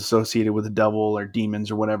or Evil. things associated with the devil or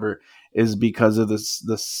demons or whatever is because of this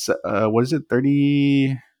what is it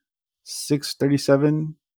 36,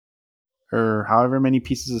 37, or however many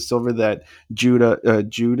pieces of silver that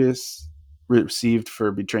Judas received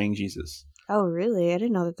for betraying Jesus. Oh, really? I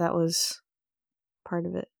didn't know that that was part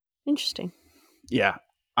of it. Interesting. Yeah,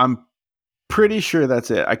 I'm pretty sure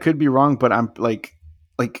that's it. I could be wrong, but I'm like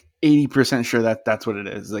 80% sure that that's what it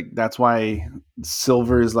is. Like that's why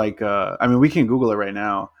silver is like I mean we can Google it right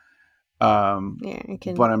now. Yeah, I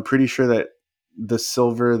can. But I'm pretty sure that the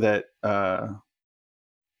silver that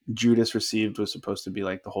Judas received was supposed to be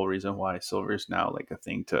like the whole reason why silver is now like a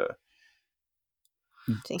thing to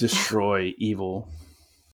See. destroy evil.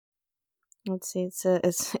 Let's see.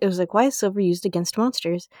 It was like, why is silver used against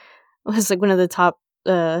monsters? It was like one of the top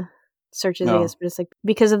uh searches, I guess, No. but it's like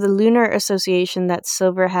because of the lunar association that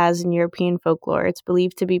silver has in European folklore. It's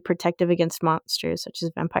believed to be protective against monsters such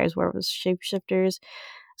as vampires, werewolves, shapeshifters.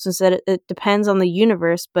 So instead, it depends on the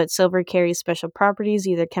universe, but silver carries special properties,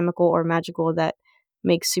 either chemical or magical, that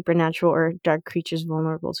makes supernatural or dark creatures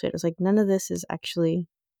vulnerable to it. It's like none of this is actually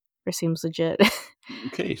or seems legit.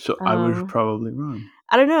 Okay, so I was um, probably wrong.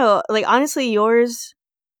 I don't know. Like honestly, yours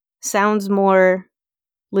sounds more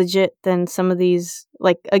legit than some of these.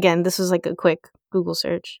 Like again, this was like a quick Google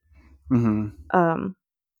search. Mm-hmm. Um,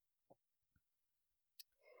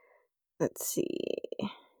 let's see.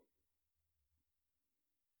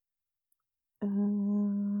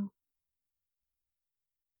 Uh,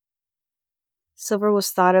 Silver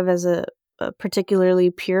was thought of as a particularly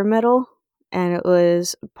pure metal, and it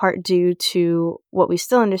was part due to what we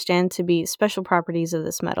still understand to be special properties of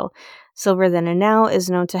this metal. Silver then and now is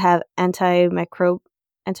known to have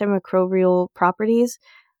antimicrobial properties.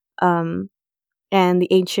 Um, and the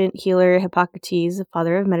ancient healer Hippocrates, the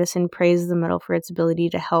father of medicine, praised the metal for its ability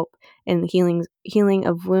to help in the healing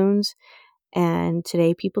of wounds. And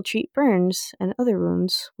today, people treat burns and other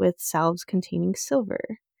wounds with salves containing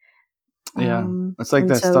silver. Yeah, it's like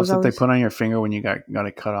And that so it stuff was that they always put on your finger when you got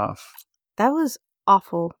it cut off. that was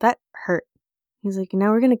awful. That hurt. He's like,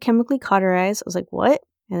 now we're gonna chemically cauterize. I was like, what?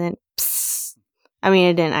 And then, psst. I mean,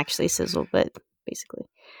 it didn't actually sizzle, but basically,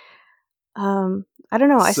 I don't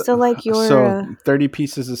know. I So, still like so your 30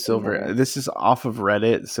 pieces of silver. better. This is off of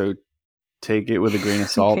Reddit, so take it with a grain of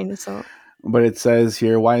salt. Grain of salt. But it says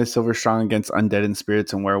here, why is silver strong against undead and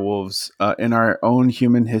spirits and werewolves? In our own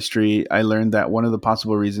human history, I learned that one of the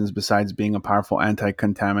possible reasons, besides being a powerful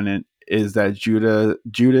anti-contaminant, is that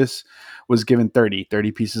Judas was given 30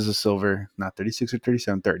 pieces of silver, not 36 or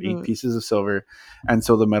 37, 30 Mm. pieces of silver. And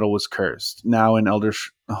so the metal was cursed. Now in oh,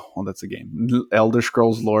 well, that's a game. Elder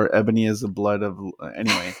Scrolls lore, ebony is the blood of,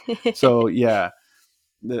 anyway. So yeah,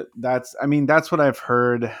 that's I mean that's what I've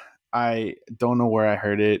heard. I don't know where I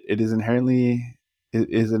heard it. It is an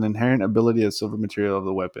inherent ability of silver material of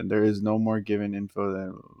the weapon. There is no more given info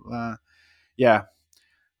than yeah.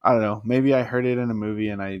 I don't know. Maybe I heard it in a movie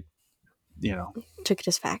and I you know Took it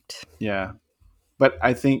as fact, yeah. But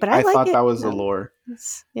I think but I I like thought it. that was the No, lore.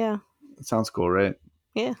 yeah, It sounds cool, right?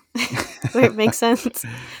 yeah. Where it makes sense.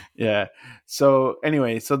 Yeah. So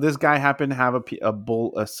anyway, so this guy happened to have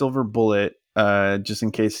a silver bullet, just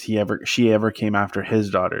in case she ever came after his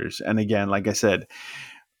daughters. And again, like I said,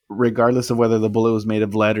 regardless of whether the bullet was made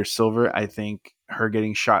of lead or silver, I think her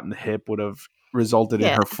getting shot in the hip would have resulted in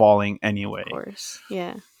Yeah, her falling of anyway. course.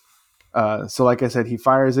 Yeah. So, like I said, he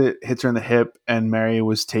fires it, hits her in the hip, and Mary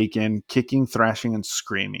was taken, kicking, thrashing, and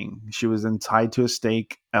screaming. She was then tied to a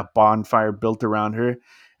stake, a bonfire built around her,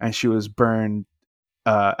 and she was burned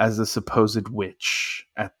as the supposed witch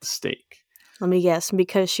at the stake. Let me guess.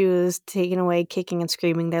 Because she was taken away, kicking and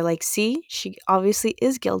screaming, they're like, "See, she obviously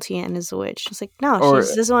is guilty and is a witch." It's like, no, she Or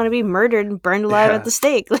just doesn't want to be murdered and burned alive at yeah, the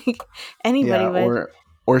stake. Like yeah, anybody would.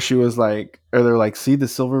 or she was like, or they're like, see, the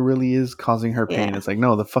silver really is causing her pain. Yeah. It's like,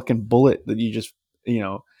 no, the fucking bullet that you just you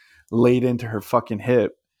know laid into her fucking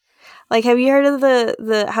hip. Like, have you heard of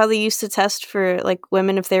the how they used to test for, like,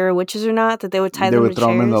 women if they were witches or not? That they would tie They them would to throw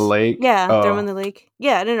them in the chairs? lake. Yeah, throw them in Oh, the lake.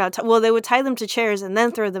 Yeah, no, no, well, they would tie them to chairs and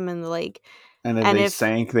then throw them in the lake, and if and they if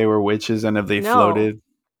sank, they were witches, and if they no. floated,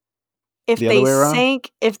 the other way around.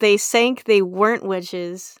 If they sank, they weren't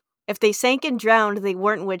witches. If they sank and drowned, they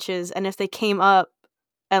weren't witches, and if they came up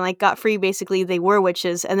and, like, got free, basically, they were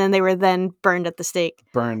witches, and then they were then burned at the stake.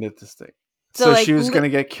 Burned at the stake. So, So like, she was gonna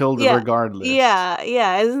get killed yeah. regardless. Yeah,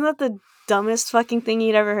 yeah, isn't that the dumbest fucking thing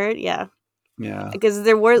you'd ever heard? Yeah. Yeah, Because it's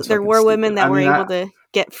there fucking were stupid. women I that were mean, able to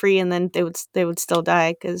get free, and then they would still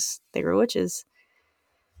die because they were witches.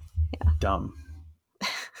 dumb.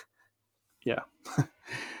 Yeah.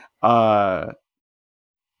 uh.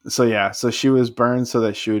 So yeah. So she was burned so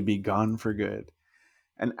that she would be gone for good.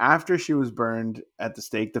 And after she was burned at the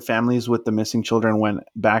stake, the families with the missing children went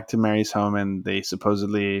back to Mary's home, and they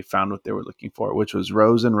supposedly found what they were looking for, which was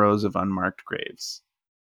rows and rows of unmarked graves.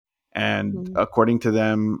 And Mm. according to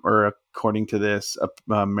them, or according to this,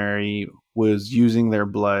 Mary was using the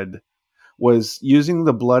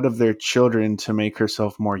blood of their children to make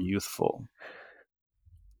herself more youthful.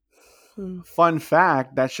 Mm. Fun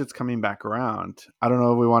fact: that shit's coming back around. I don't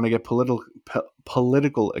know if we want to get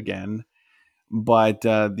political again, but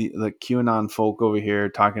the QAnon folk over here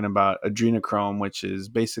talking about adrenochrome, which is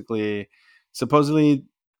basically supposedly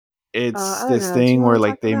it's I don't this know. Do you thing where want to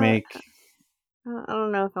like talk they about? make, I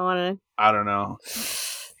don't know if I want I don't know. to.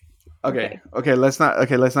 Okay, Okay. let's not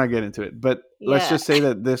get into it. But let's Yeah. just say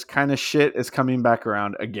that this kind of shit is coming back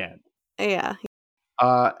around again. Yeah.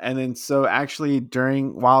 And then so actually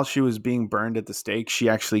during while she was being burned at the stake, she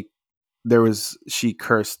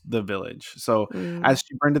cursed the village. So Mm. as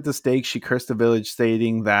she burned at the stake, she cursed the village,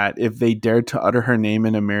 stating that if they dared to utter her name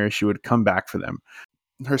in a mirror, she would come back for them.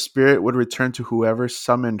 Her spirit would return to whoever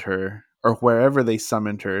summoned her or wherever they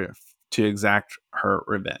summoned her to exact her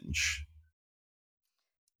revenge.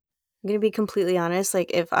 I'm gonna be completely honest. Like,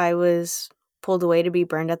 if I was pulled away to be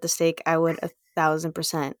burned at the stake, I would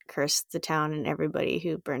 1,000% curse the town and everybody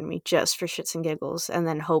who burned me just for shits and giggles, and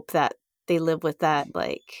then hope that they live with that,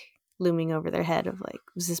 like, looming over their head of, like,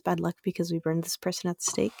 was this bad luck because we burned this person at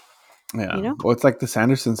the stake? You Yeah. know? Well, it's like the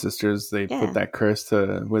Sanderson sisters. They put Yeah. that curse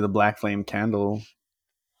to with a black flame candle,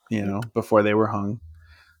 Yep. before they were hung.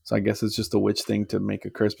 So I guess it's just a witch thing to make a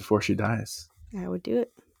curse before she dies. I would do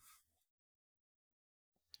it.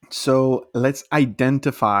 So let's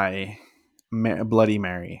identify Bloody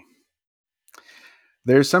Mary.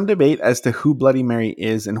 There's some debate as to who Bloody Mary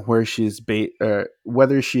is and whether she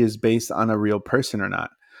is based on a real person or not.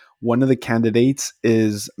 One of the candidates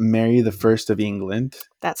is Mary the First of England,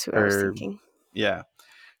 That's who I was or thinking. yeah.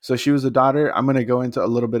 So she was a daughter. I'm going to go into a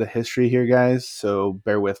little bit of history here, guys. So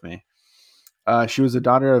bear with me. She was a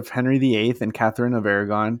daughter of Henry VIII and Catherine of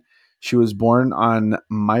Aragon. She was born on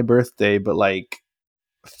my birthday, but like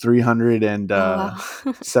Oh,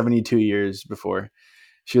 372 years before.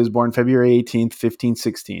 She was born February 18th,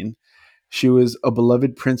 1516. She was a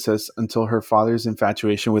beloved princess until her father's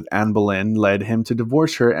infatuation with Anne Boleyn led him to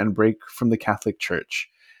divorce her and break from the Catholic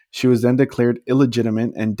Church. She was then declared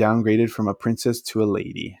illegitimate and downgraded from a princess to a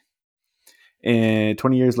lady. And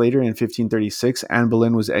 20 years later, in 1536, Anne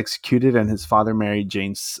Boleyn was executed and his father married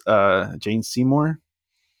Jane Seymour.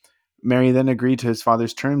 Mary then agreed to his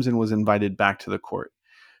father's terms and was invited back to the court.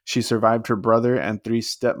 She survived her brother and three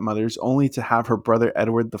stepmothers, only to have her brother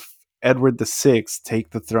Edward the Sixth take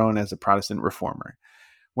the throne as a Protestant reformer.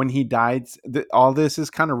 When he died, all this is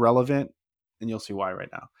kind of relevant, and you'll see why right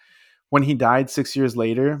now. When he died 6 years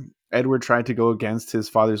later, Edward tried to go against his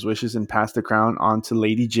father's wishes and passed the crown on to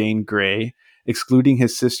Lady Jane Grey, excluding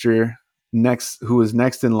his sister who was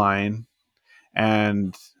next in line,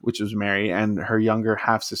 and which was Mary, and her younger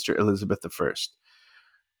half sister Elizabeth I.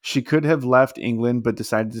 She could have left England, but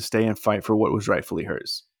decided to stay and fight for what was rightfully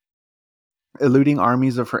hers. Eluding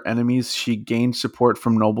armies of her enemies, she gained support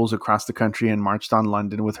from nobles across the country and marched on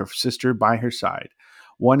London with her sister by her side.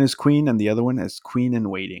 One as queen and the other one as queen in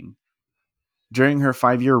waiting. During her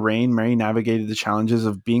 5-year reign, Mary navigated the challenges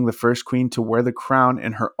of being the first queen to wear the crown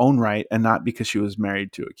in her own right and not because she was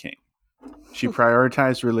married to a king. She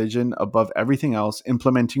prioritized religion above everything else,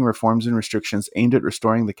 implementing reforms and restrictions aimed at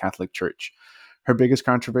restoring the Catholic Church. Her biggest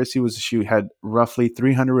controversy was she had roughly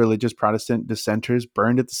 300 religious Protestant dissenters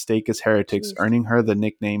burned at the stake as heretics, jeez. earning her the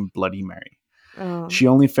nickname Bloody Mary. Oh, She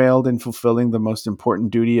only failed in fulfilling the most important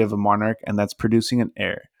duty of a monarch, and that's producing an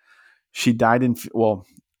heir. She died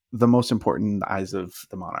the most important in the eyes of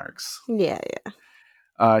the monarchs. yeah, yeah.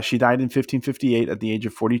 She died in 1558 at the age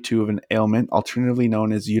of 42 of an ailment, alternatively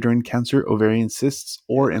known as uterine cancer, ovarian cysts,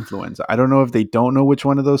 or Ugh, influenza. I don't know if they don't know which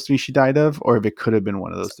one of those three she died of, or if it could have been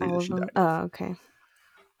one of it's those three all that of she them. died of. Oh, okay.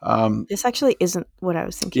 Um, This actually isn't what I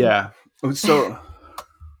was thinking. yeah. So,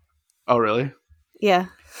 oh really? Yeah,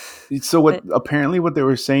 So what but apparently what they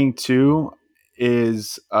were saying too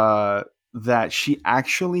is that she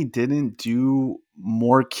actually didn't do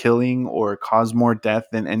more killing or cause more death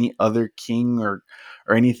than any other king or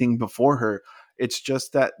anything before her. It's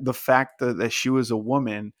just that the fact that she was a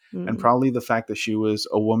woman, and mm, probably the fact that she was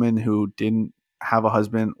a woman who didn't have a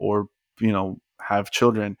husband or have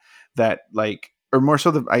children, that like, or more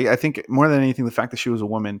so I think more than anything the fact that she was a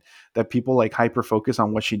woman, that people like hyper focus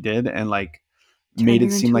on what she did and like made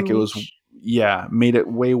turned it her seem into a like it was, witch. yeah, made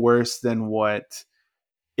it way worse than what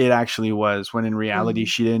it actually was, when in reality Mm,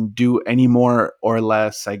 she didn't do any more or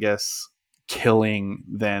less, I guess, killing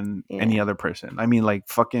than any yeah, other person. I mean, like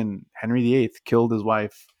fucking Henry VIII killed his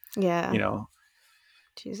wife, you yeah. know.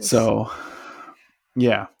 Jesus. So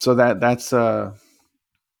yeah, so that's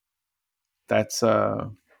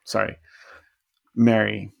sorry,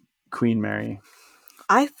 Mary, Queen Mary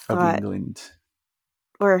I of thought, England.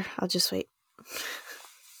 or I'll just wait.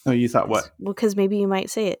 Oh, you thought what? Well, because maybe you might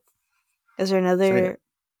say it. Is there Say it. another?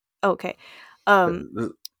 Oh, okay.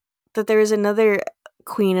 Um, that there is another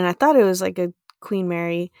queen, and I thought it was like a Queen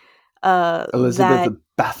Mary. Elizabeth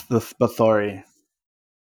That Bathory.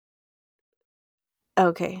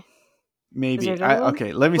 okay. Is there Maybe. another one?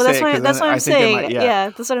 Okay, let me Well, say it because then that's what I'm I think it might. saying. Yeah. Yeah,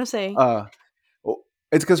 that's what I'm saying. Uh, well,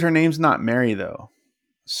 it's because her name's not Mary though.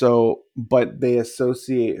 So, but they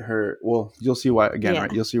associate her. Well, you'll see why again, right?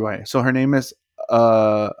 Yeah. You'll see why. So her name is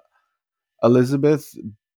uh Elizabeth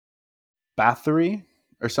Bathory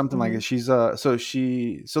or something like Hmm. that. She's so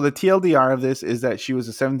the TLDR of this is that she was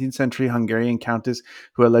a 17th century Hungarian countess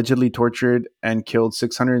who allegedly tortured and killed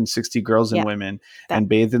 660 girls and Yeah. women That. and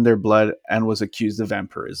bathed in their blood and was accused of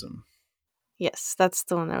vampirism. Yes, that's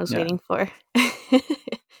the one I was Yeah. waiting for.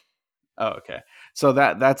 Oh, okay. So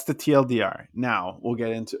that's the TLDR. Now we'll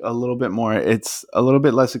get into a little bit more. It's a little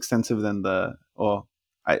bit less extensive than a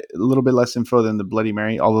little bit less info than the Bloody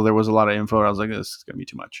Mary. Although there was a lot of info, I was like, this is gonna be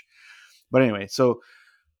too much. But anyway, so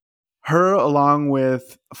her, along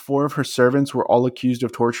with four of her servants, were all accused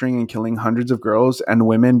of torturing and killing hundreds of girls and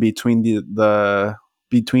women between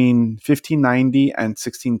 1590 and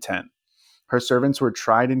 1610. Her servants were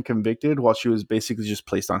tried and convicted, while she was basically just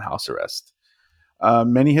placed on house arrest.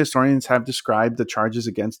 Many historians have described the charges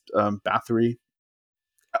against Bathory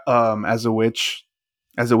as a witch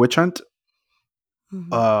hunt, Hmm.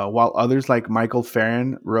 while others like Michael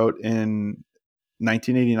Farron wrote in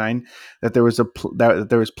 1989 that that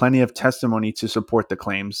there was plenty of testimony to support the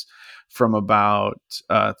claims from about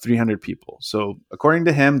 300 people. So according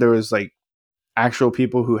to him, there was like actual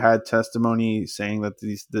people who had testimony saying that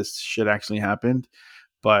this shit actually happened,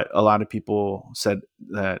 but a lot of people said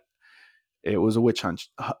that it was a witch hunt.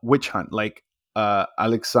 Like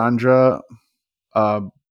Alexandra uh,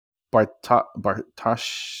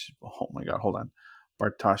 Bartosh. Oh my god, hold on,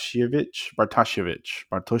 Bartoshevich.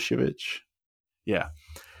 Yeah,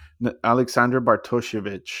 Alexandra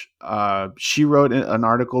Bartoshevich. She wrote an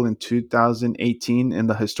article in 2018 in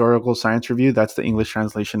the Historical Science Review. That's the English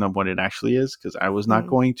translation of what it actually is, because I was not Mm.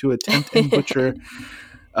 going to attempt and butcher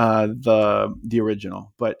the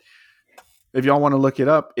original. But if y'all want to look it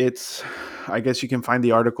up, it's, I guess you can find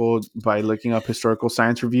the article by looking up Historical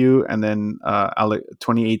Science Review and then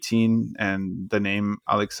 2018 and the name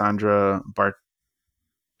Alexandra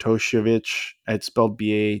Bartoshevich. It's spelled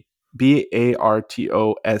Bartosiewicz.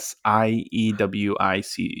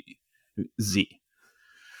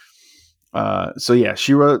 So yeah,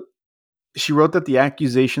 she wrote that the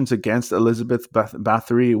accusations against Elizabeth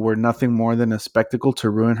Bathory were nothing more than a spectacle to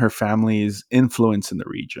ruin her family's influence in the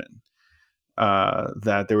region.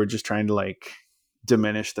 That they were just trying to like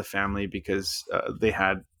diminish the family because they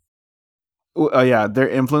had yeah, their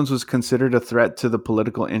influence was considered a threat to the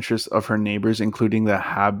political interests of her neighbors, including the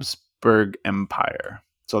Habsburg Empire.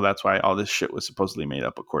 So that's why all this shit was supposedly made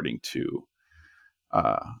up,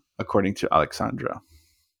 uh, according to Alexandra.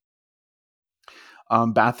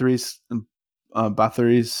 Bathory's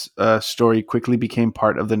story quickly became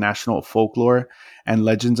part of the national folklore, and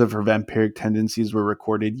legends of her vampiric tendencies were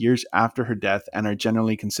recorded years after her death and are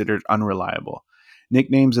generally considered unreliable.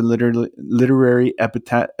 Nicknames and literary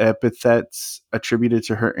epithets attributed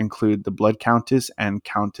to her include the Blood Countess and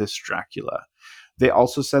Countess Dracula. They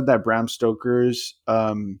also said that Bram Stoker's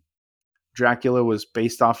Dracula was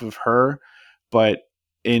based off of her, but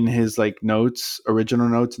in his like original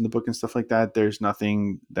notes in the book and stuff like that, there's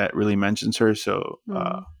nothing that really mentions her. So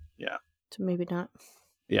Mm. yeah, So maybe not.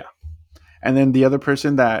 yeah. And then the other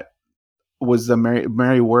person that was the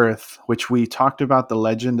Mary Worth, which we talked about the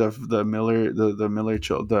legend of the Miller, the Miller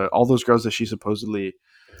child, all those girls that she supposedly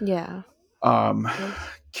Yeah. um, Yes.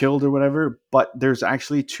 killed or whatever. But there's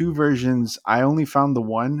actually two versions. I only found the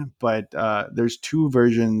one, but there's two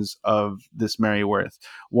versions of this Mary Worth.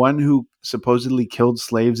 One who supposedly killed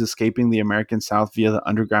slaves escaping the American South via the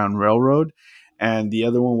Underground Railroad. And the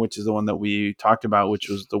other one, which is the one that we talked about, which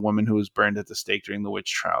was the woman who was burned at the stake during the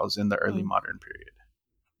witch trials in the early Mm. modern period.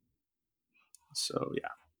 So, yeah.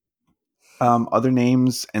 Other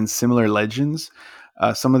names and similar legends.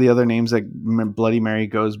 Some of the other names that Bloody Mary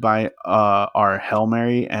goes by are Hail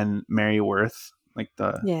Mary and Mary Worth, like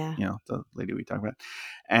Yeah. the lady we talked about.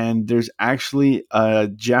 And there's actually a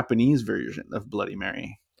Japanese version of Bloody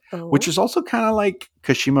Mary, which Oh. is also kind of like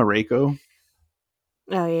Kashima Reiko,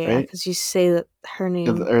 Oh yeah, right? because you say that her name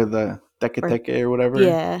Or the Teke or Teke or whatever.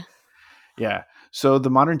 yeah. Yeah. So the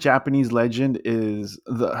modern Japanese legend is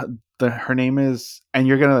the her name is, and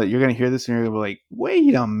you're gonna hear this and you're gonna be like,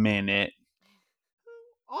 wait a minute,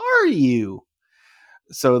 are you?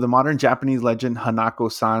 So the modern Japanese legend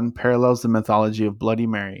Hanako-san parallels the mythology of Bloody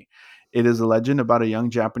Mary. It is a legend about a young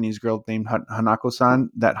Japanese girl named Hanako-san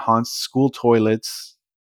that haunts school toilets.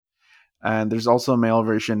 And there's also a male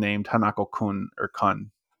version named Hanako-kun or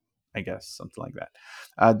Kun, I guess, something like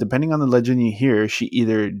that. Depending on the legend you hear, she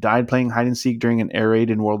either died playing hide and seek during an air raid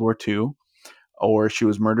in World War II, or she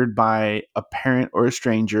was murdered by a parent or a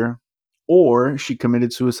stranger, or she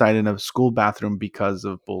committed suicide in a school bathroom because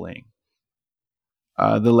of bullying.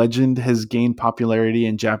 The legend has gained popularity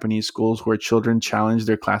in Japanese schools where children challenge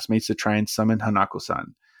their classmates to try and summon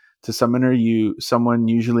Hanako-san. To summon her, someone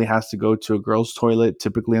usually has to go to a girl's toilet,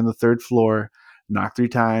 typically on the third floor, knock 3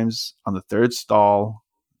 times on the third stall.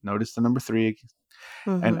 Notice the number 3,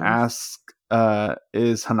 and Mm-hmm. ask,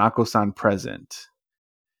 "Is Hanako-san present?"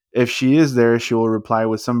 If she is there, she will reply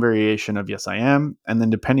with some variation of "Yes, I am." And then,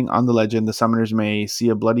 depending on the legend, the summoners may see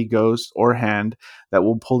a bloody ghost or hand that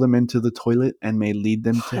will pull them into the toilet and may lead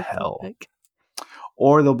them to What the hell. heck?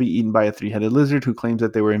 Or they'll be eaten by a 3-headed lizard who claims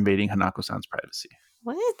that they were invading Hanako-san's privacy.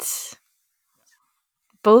 What?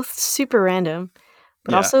 Both super random.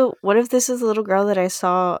 But Yeah. also, what if this is the little girl that I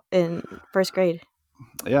saw in first grade?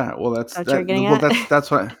 Yeah. Well, Is that what you're getting well, at? that's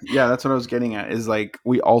what, yeah, that's what I was getting at, is like,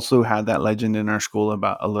 we also had that legend in our school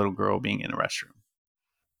about a little girl being in a restroom.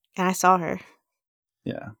 And I saw her.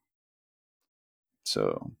 Yeah.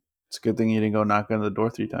 So it's a good thing you didn't go knock on the door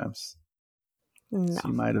 3 times. No. So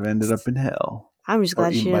you might have ended up in hell, I'm just or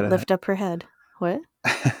glad she eaten by didn't lift up her head. What?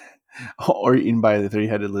 or eaten by the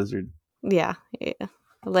 3-headed lizard. Yeah, yeah.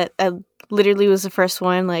 I literally was the first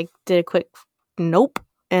one, like, did a quick nope,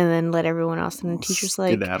 and then let everyone else. And the teacher's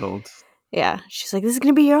like, Skedaddled. yeah. She's like, this is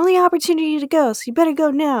going to be your only opportunity to go, so you better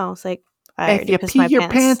go now. It's like, I If already you pissed pee my your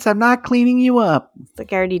pants. pants, I'm not cleaning you up. It's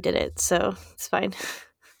like, I already did it, so it's fine.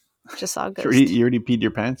 Just saw a You already, ghost. you already peed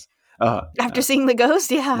your pants? After seeing the ghost,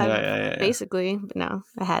 Yeah, yeah, yeah, yeah, yeah. basically. But no,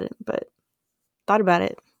 I hadn't, but thought about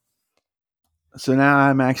it. So now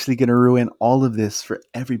I'm actually going to ruin all of this for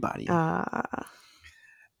everybody. Uh,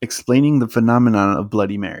 Explaining the phenomenon of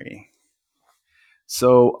Bloody Mary.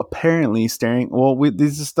 So apparently,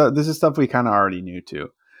 this is stuff we kind of already knew too.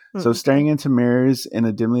 So okay. staring into mirrors in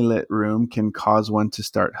a dimly lit room can cause one to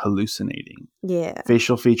start hallucinating. Yeah.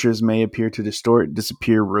 Facial features may appear to distort,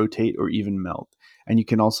 disappear, rotate, or even melt. And you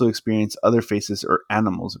can also experience other faces or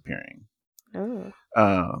animals appearing. Oh.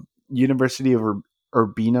 Uh, University of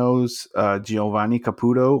Urbino's Giovanni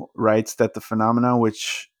Caputo writes that the phenomena,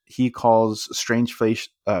 which he calls strange face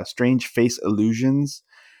illusions,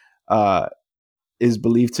 uh, is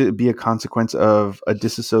believed to be a consequence of a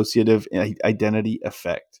dissociative identity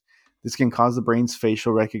effect. This can cause the brain's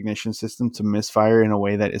facial recognition system to misfire in a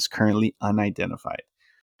way that is currently unidentified.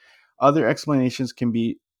 Other explanations can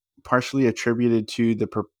be partially attributed to the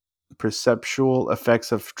perceptual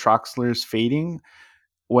effects of Troxler's fading,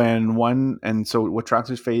 when one and so what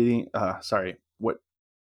Troxler's fading what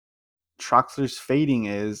Troxler's fading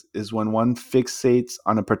is when one fixates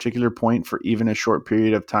on a particular point for even a short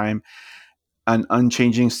period of time. An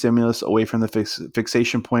unchanging stimulus away from the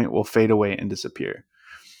fixation point will fade away and disappear.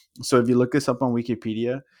 So if you look this up on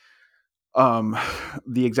Wikipedia, um,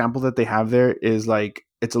 the example that they have there is like,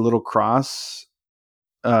 it's a little cross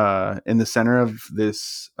in the center of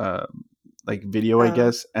this like video, I Uh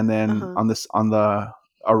guess, and then huh. on the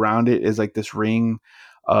around it is like this ring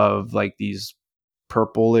of like these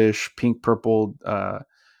purplish, pink purple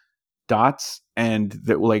dots, and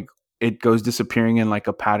that like it goes disappearing in like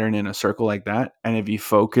a pattern in a circle like that. And if you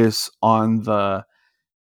focus on the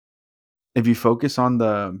if you focus on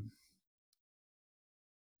the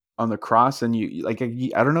cross, and you like,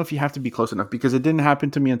 I don't know if you have to be close enough, because it didn't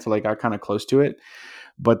happen to me until I got kind of close to it.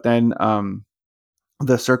 But then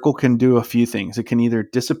the circle can do a few things. It can either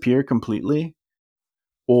disappear completely,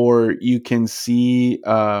 or you can see,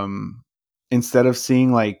 instead of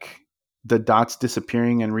seeing like the dots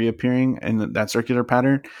disappearing and reappearing in that circular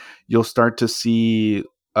pattern, you'll start to see,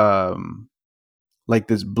 um, like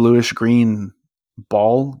this bluish green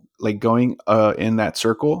ball like going in that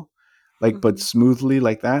circle, like but Hmm. smoothly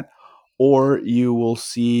like that. Or you will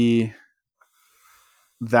see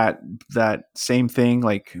that that same thing,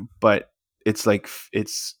 like, but it's like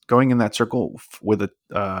it's going in that circle with a,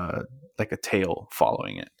 like a tail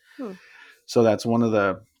following it. Hmm. So that's one of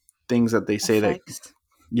the things that they say that, Effects.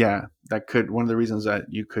 yeah, that could, one of the reasons that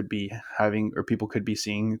you could be having, or people could be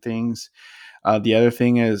seeing things. The other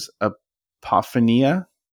thing is apophenia,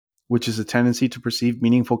 which is a tendency to perceive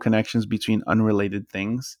meaningful connections between unrelated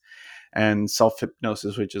things, and self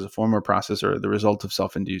hypnosis, which is a form or process or the result of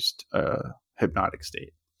self induced hypnotic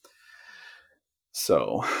state.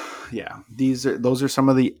 So, yeah, those are some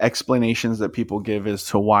of the explanations that people give as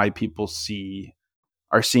to why people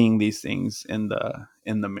are seeing these things in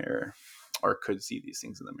the mirror, or could see these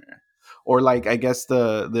things in the mirror. Or like, I guess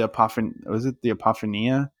the apophan was it the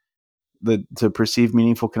apophenia, the to perceive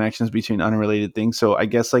meaningful connections between unrelated things. So I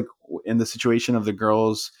guess like in the situation of the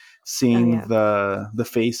girls Oh seeing yeah. the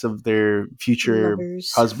face of their future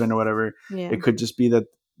Lovers. husband or whatever, Yeah. it could just be that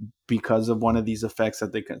because of one of these effects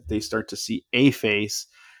that they start to see a face,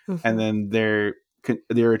 and Hmm. then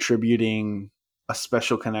they're attributing a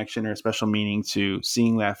special connection or a special meaning to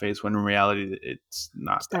seeing that face, when in reality it's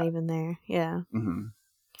not It's not that. even there. Yeah. Hmm.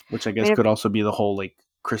 Which I I guess mean, could also be the whole like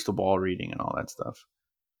crystal ball reading and all that stuff.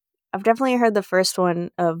 I've definitely heard the first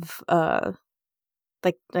one of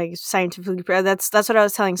like scientifically. That's what I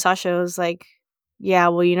was telling Sasha. I was like, yeah,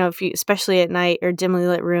 well, if you, especially at night or dimly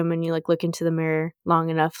lit room, and you like look into the mirror long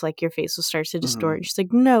enough, like your face will start to distort. Hmm. And she's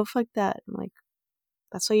like, no, fuck that. I'm like,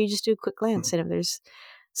 that's why you just do a quick glance, and if there's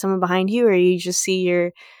someone behind you, or you just see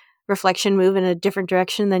your reflection move in a different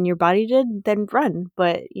direction than your body did, then run.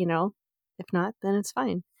 But if not, then it's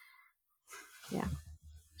fine. Yeah,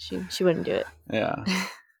 she wouldn't do it. Yeah.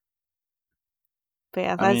 But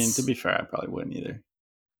yeah, I mean, to that's. be fair, I probably wouldn't either.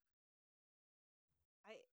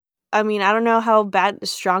 I mean, I don't know how bad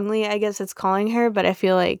strongly I guess it's calling her, but I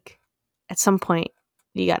feel like at some point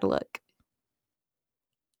you got to look.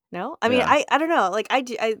 No, I mean, Yeah. I don't know. Like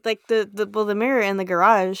I like the mirror in the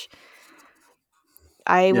garage.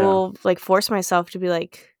 I Yeah. will like force myself to be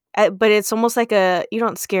like, but it's almost like a you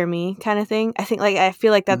don't scare me kind of thing. I think like I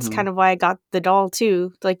feel like that's Hmm. kind of why I got the doll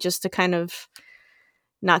too, like just to kind of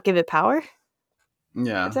not give it power, if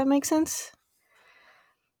Yeah. that makes sense.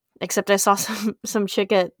 Except I saw some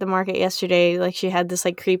chick at the market yesterday. Like she had this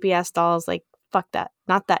like creepy ass doll. I was like, fuck that,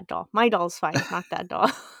 not that doll. My doll's fine, not that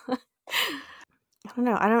doll. I don't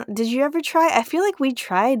know. I don't. Did you ever try? I feel like we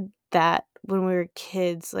tried that when we were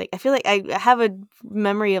kids. Like I feel like I have a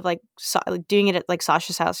memory of like doing it at like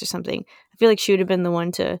Sasha's house or something. I feel like she would have been the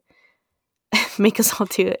one to make us all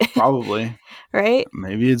do it, Probably. right?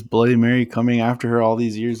 Maybe it's Bloody Mary coming after her all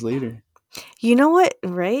these years later. You know what?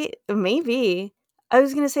 Right? Maybe. I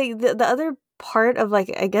was gonna say the other part of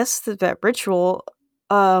like I guess that ritual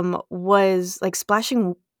was like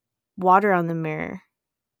splashing water on the mirror.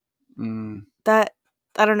 Mm, That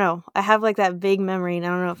I don't know. I have like that vague memory, and I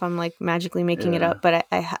don't know if I'm like magically making it yeah. up, but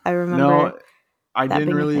I remember No, I that didn't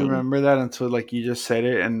being a really thing. remember that until like you just said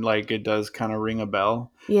it, and like it does kind of ring a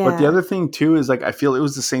bell. But the Yeah. other thing too is like I feel it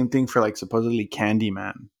was the same thing for like supposedly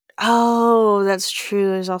Candyman, Oh, that's true.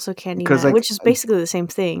 There's also because Candyman, like which is basically the same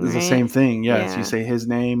thing, it's the same right? thing. Yes, you Yeah. say his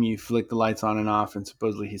name, you flick the lights on and off, and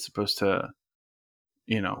supposedly he's supposed to,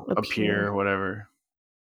 appear Appear. or whatever.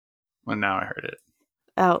 Well, now I heard it.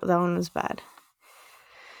 Oh, that one was bad.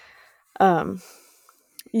 Um,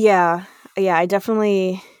 yeah, yeah. I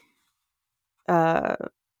definitely uh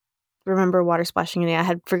remember water splashing, and yeah, I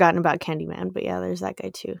had forgotten about Candyman, but yeah, there's that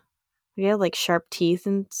guy too. He had like sharp teeth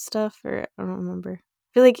and stuff, or I don't remember. I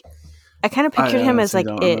feel like I kind of I pictured him as honestly like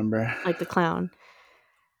don't it, remember. like the clown,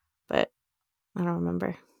 but I don't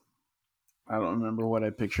remember. I don't remember what I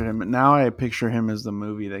pictured him. Now I picture him as the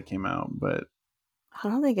movie that came out, but I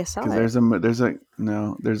don't think I saw because it. there's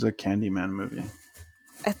a Candyman movie.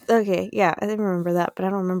 Okay, yeah, I didn't remember that, but I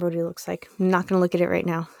don't remember what he looks like. I'm not gonna look at it right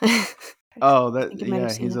now. I Oh, think that I might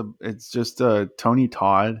have yeah, seen it. it's just Tony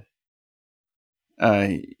Todd, uh,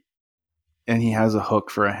 and he has a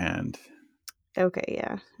hook for a hand, Okay,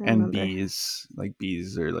 yeah, I and remember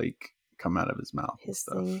bees are like come out of his mouth and his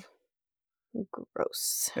thing. stuff.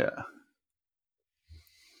 Gross. Yeah.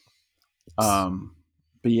 Um,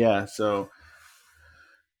 but yeah, so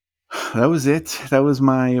that was it. That was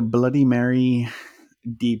my Bloody Mary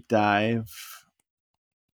deep dive.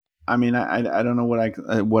 I mean, I don't know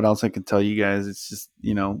what else I could tell you guys. It's just,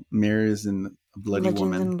 mirrors and a bloody Legends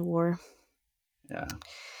woman. and lore. Yeah.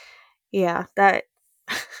 Yeah, that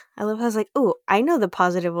I love how I was like, oh, I know the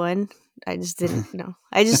positive one. I just didn't know.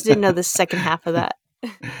 I just didn't know the second half of that.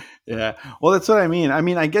 Yeah. Well, that's what I mean. I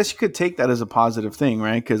mean, I guess you could take that as a positive thing,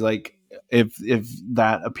 right? Because like, if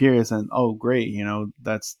that appears, then oh, great,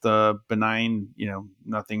 that's the benign,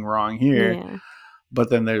 nothing wrong here. Yeah. But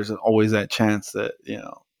then there's always that chance that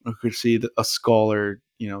we could see a skull or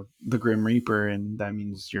the Grim Reaper, and that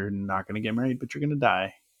means you're not going to get married, but you're going to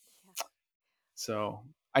die. So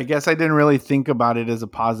I guess I didn't really think about it as a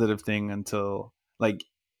positive thing until like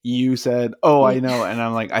you said, "Oh, Yeah. I know," and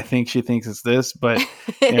I'm like, "I think she thinks it's this," but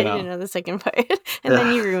I you know, didn't know the second part. And then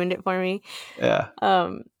yeah, you ruined it for me. yeah,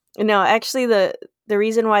 Um no, actually the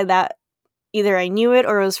reason why that either I knew it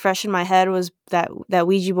or it was fresh in my head was that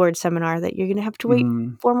Ouija board seminar that you're gonna have to wait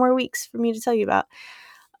mm, 4 more weeks for me to tell you about.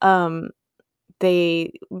 Um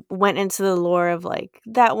they went into the lore of like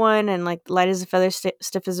that one and like light as a feather,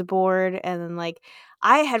 stiff as a board, and then like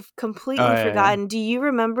I had oh completely yeah, forgotten. Do you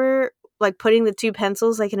remember like putting the two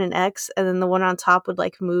pencils like in an X and then the one on top would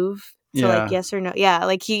like move to like yeah, yes or no? Yeah,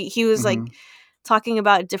 like he was like hmm. talking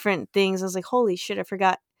about different things. I was like, holy shit, I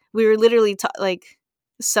forgot. We were literally like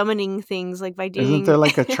summoning things like by Isn't there doing.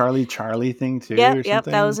 like a Charlie thing too, Yep, or yep,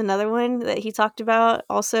 that was something? another one that he talked about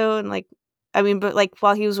also, and, like I mean, but, like,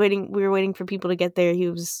 while he was waiting we were waiting for people to get there, he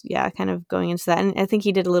was, yeah, kind of going into that, and I think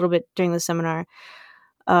he did a little bit during the seminar,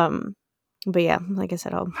 um, but yeah, like I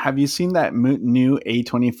said, I'll Have you seen that new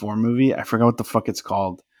A24 movie? I forgot what the fuck it's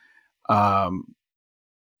called. Um,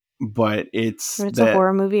 but it's it's a that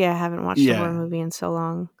horror movie, I haven't watched a horror yeah. movie in so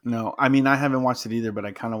long. No, I mean I haven't watched it either, but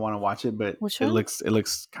I kind of want to watch it. But Which it one?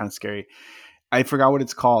 looks kind of scary. I forgot what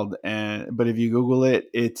it's called, and but if you Google it,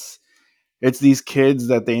 it's these kids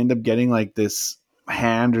that they end up getting like this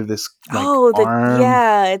hand or this like Oh, arm,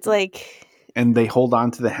 yeah, it's like and they hold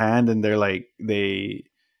on to the hand, and they're like they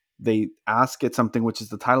ask it something, which is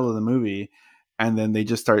the title of the movie, and then they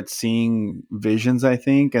just start seeing visions, I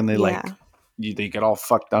think, and they like yeah, they get all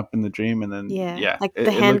fucked up in the dream, and then yeah, yeah, like, the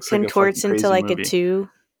it hand looks like a fucking contorts into, crazy like, a movie. 2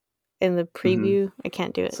 in the Hmm. preview. I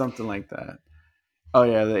can't do it. Something like that. Oh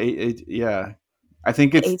yeah, the eight, yeah. I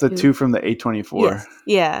think The it's the A2. two from the A24. Yes.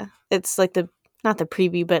 Yeah. It's like the not the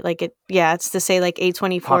preview, but like it yeah, it's to say like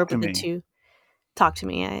A24, Talk to but the me. 2 talk to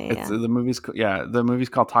me. Yeah, yeah, It's yeah. the movie's yeah, the movie's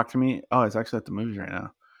called Talk to Me. Oh, it's actually at the movies right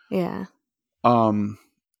now. Yeah. Um,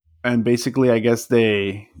 and basically, I guess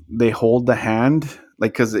they hold the hand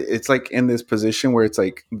like because it's like in this position where it's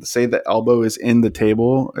like say the elbow is in the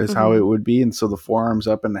table is how it Mhm. would be, and so the forearm's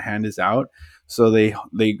up and the hand is out. So they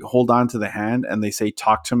hold on to the hand and they say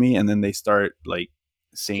talk to me, and then they start like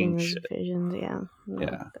saying Dreamers shit. visions, yeah. No.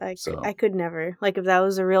 Yeah. I So could never. Like if that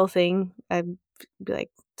was a real thing, I'd be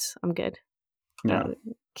like I'm good. yeah. I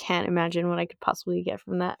can't imagine what I could possibly get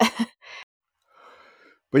from that.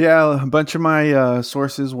 But yeah, a bunch of my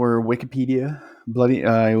sources were Wikipedia.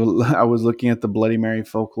 I was looking at the Bloody Mary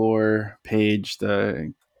folklore page,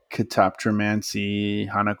 the Kataptramancy,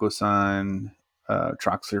 Hanako-san,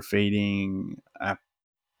 Troxler fading,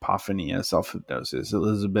 Apophenia, self hypnosis,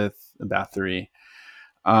 Elizabeth Bathory.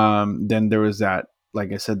 Then there was that,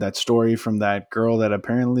 like I said, that story from that girl that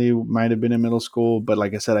apparently might have been in middle school. But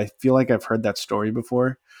like I said, I feel like I've heard that story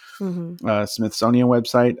before. Mhm. Smithsonian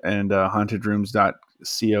website and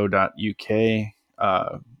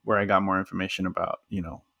hauntedrooms.co.uk, where I got more information about,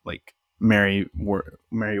 like Mary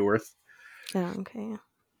Worth. Oh, okay. Yeah.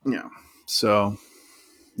 Yeah. So,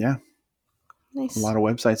 yeah, a Nice. lot of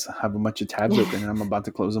websites have a bunch of tabs open, and I'm about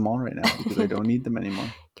to close them all right now because I don't need them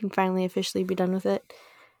anymore. Can finally officially be done with it.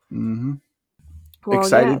 Hmm. Well,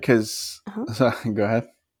 Excited yeah. because, Uh-huh. go ahead.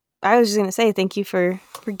 I was just gonna say thank you for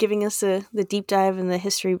giving us the deep dive and the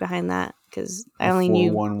history behind that because I The only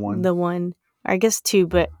knew 411. the one, or I guess two,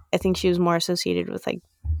 but I think she was more associated with like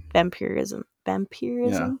vampirism. Yeah.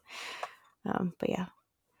 Vampirism. But yeah,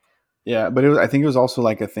 Yeah, but I think it was also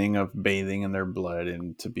like a thing of bathing in their blood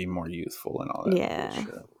and to be more youthful and all that yeah,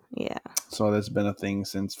 bullshit. yeah. So that's been a thing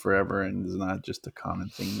since forever and is not just a common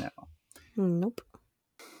thing now. Nope.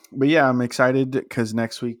 But yeah, I'm excited because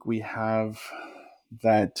next week we have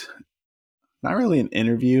that, not really an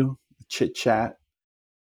interview, chit chat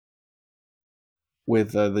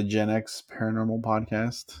with the Gen X Paranormal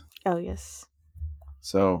Podcast. Oh yes,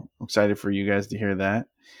 So I'm excited for you guys to hear that.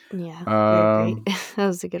 yeah. Very great. Um, That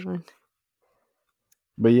was a good one.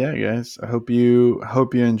 but yeah, guys, I hope you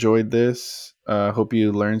enjoyed this. Hope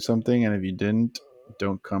you learned something, and if you didn't,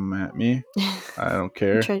 don't come at me. I don't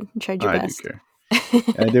care. You tried your I do best. care.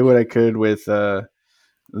 I did what I could with the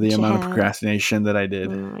What you amount of had. procrastination that I Oh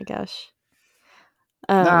did. my gosh.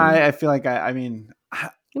 Nah, Um, I feel like I mean,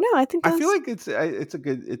 no, I think I feel that's like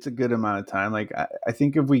it's a good amount of time. Like I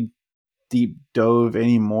think if we deep dove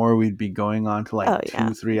anymore, we'd be going on to like oh yeah,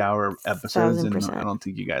 2-3 hour episodes, thousand and I percent, don't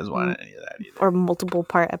think you guys want any of that either. or multiple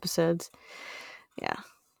part episodes. Yeah,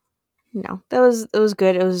 no, that was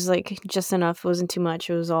good. It was like just enough. It wasn't too much.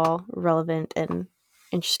 It was all relevant and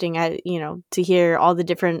interesting. To hear all the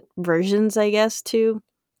different versions, I guess too,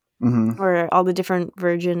 Mm-hmm. or all the different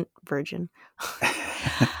virgin,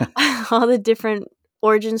 all the different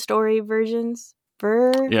origin story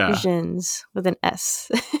Yeah, versions with an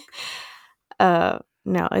S.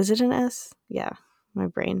 No, is it an S? Yeah, my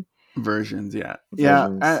brain. versions. Yeah, yeah,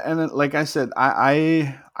 Versions. and then, like I said,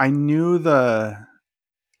 I knew the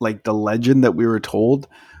like the legend that we were told,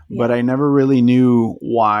 but Yeah. I never really knew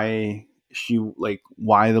why the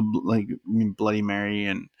Bloody Mary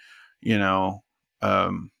and you know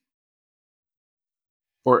um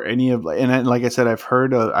or any of and like I said,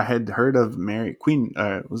 I had heard of Mary Queen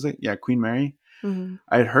was it Queen Mary. Mm-hmm.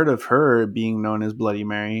 I had heard of her being known as Bloody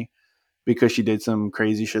Mary because she did some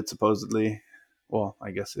crazy shit supposedly. Well,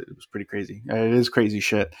 I guess it was pretty crazy. It is crazy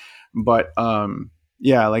shit, but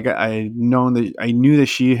yeah, like I knew that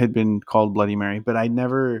she had been called Bloody Mary, but I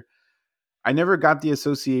never got the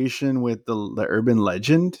association with the urban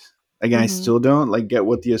legend. Again, I Mm-hmm. still don't like get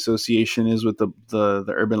what the association is with the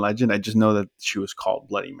urban legend. I just know that she was called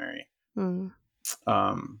Bloody Mary. Mm-hmm.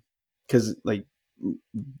 Because like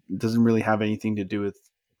it doesn't really have anything to do with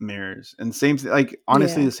mirrors. And same like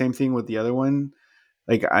honestly Yeah. the same thing with the other one.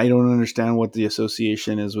 Like I don't understand what the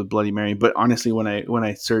association is with Bloody Mary, but honestly when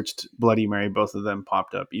I searched Bloody Mary, both of them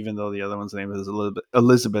popped up, even though the other one's name is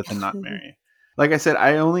Elizabeth and not Mary. Like I said,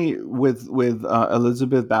 I only with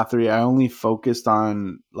Elizabeth Bathory, I only focused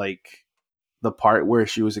on like the part where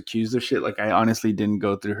she was accused of shit. Like I honestly didn't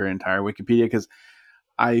go through her entire Wikipedia because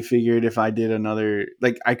I figured if I did another,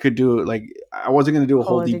 like I could do it. Like I wasn't gonna do a Whole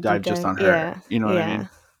whole other deep deep dive just dive. on her. Yeah. You know what I Yeah. mean?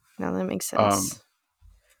 No, that makes sense.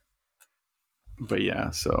 Um, but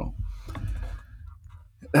yeah, so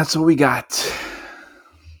that's what we got.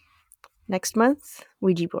 Next month,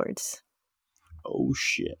 Ouija boards. Oh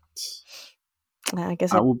shit! I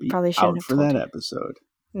guess I I will be probably shouldn't out have for told that you. episode.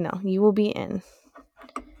 No, you will be in.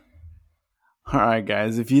 All right,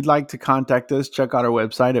 guys. If you'd like to contact us, check out our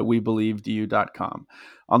website at webelievedu.com.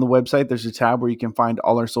 On the website, there's a tab where you can find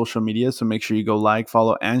all our social media, so make sure you go like,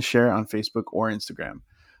 follow, and share on Facebook or Instagram.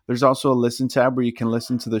 There's also a listen tab where you can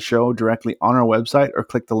listen to the show directly on our website or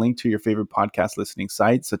click the link to your favorite podcast listening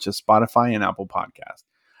sites, such as Spotify and Apple Podcasts.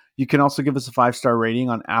 You can also give us a 5-star rating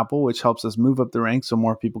on Apple, which helps us move up the ranks so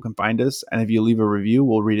more people can find us. And if you leave a review,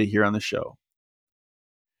 we'll read it here on the show.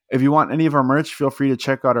 If you want any of our merch, feel free to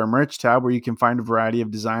check out our merch tab where you can find a variety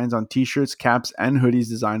of designs on t-shirts, caps, and hoodies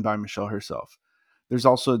designed by Michelle herself. There's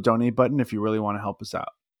also a donate button if you really want to help us out.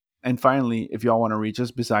 And finally, if y'all want to reach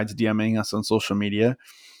us besides DMing us on social media,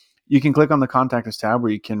 you can click on the contact us tab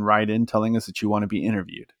where you can write in telling us that you want to be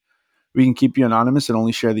interviewed. We can keep you anonymous and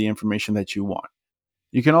only share the information that you want.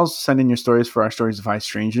 You can also send in your stories for our Stories of High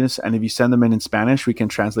Strangeness, and if you send them in Spanish, we can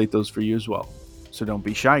translate those for you as well. So don't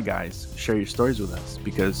be shy, guys. Share your stories with us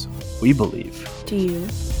because we believe. Do you?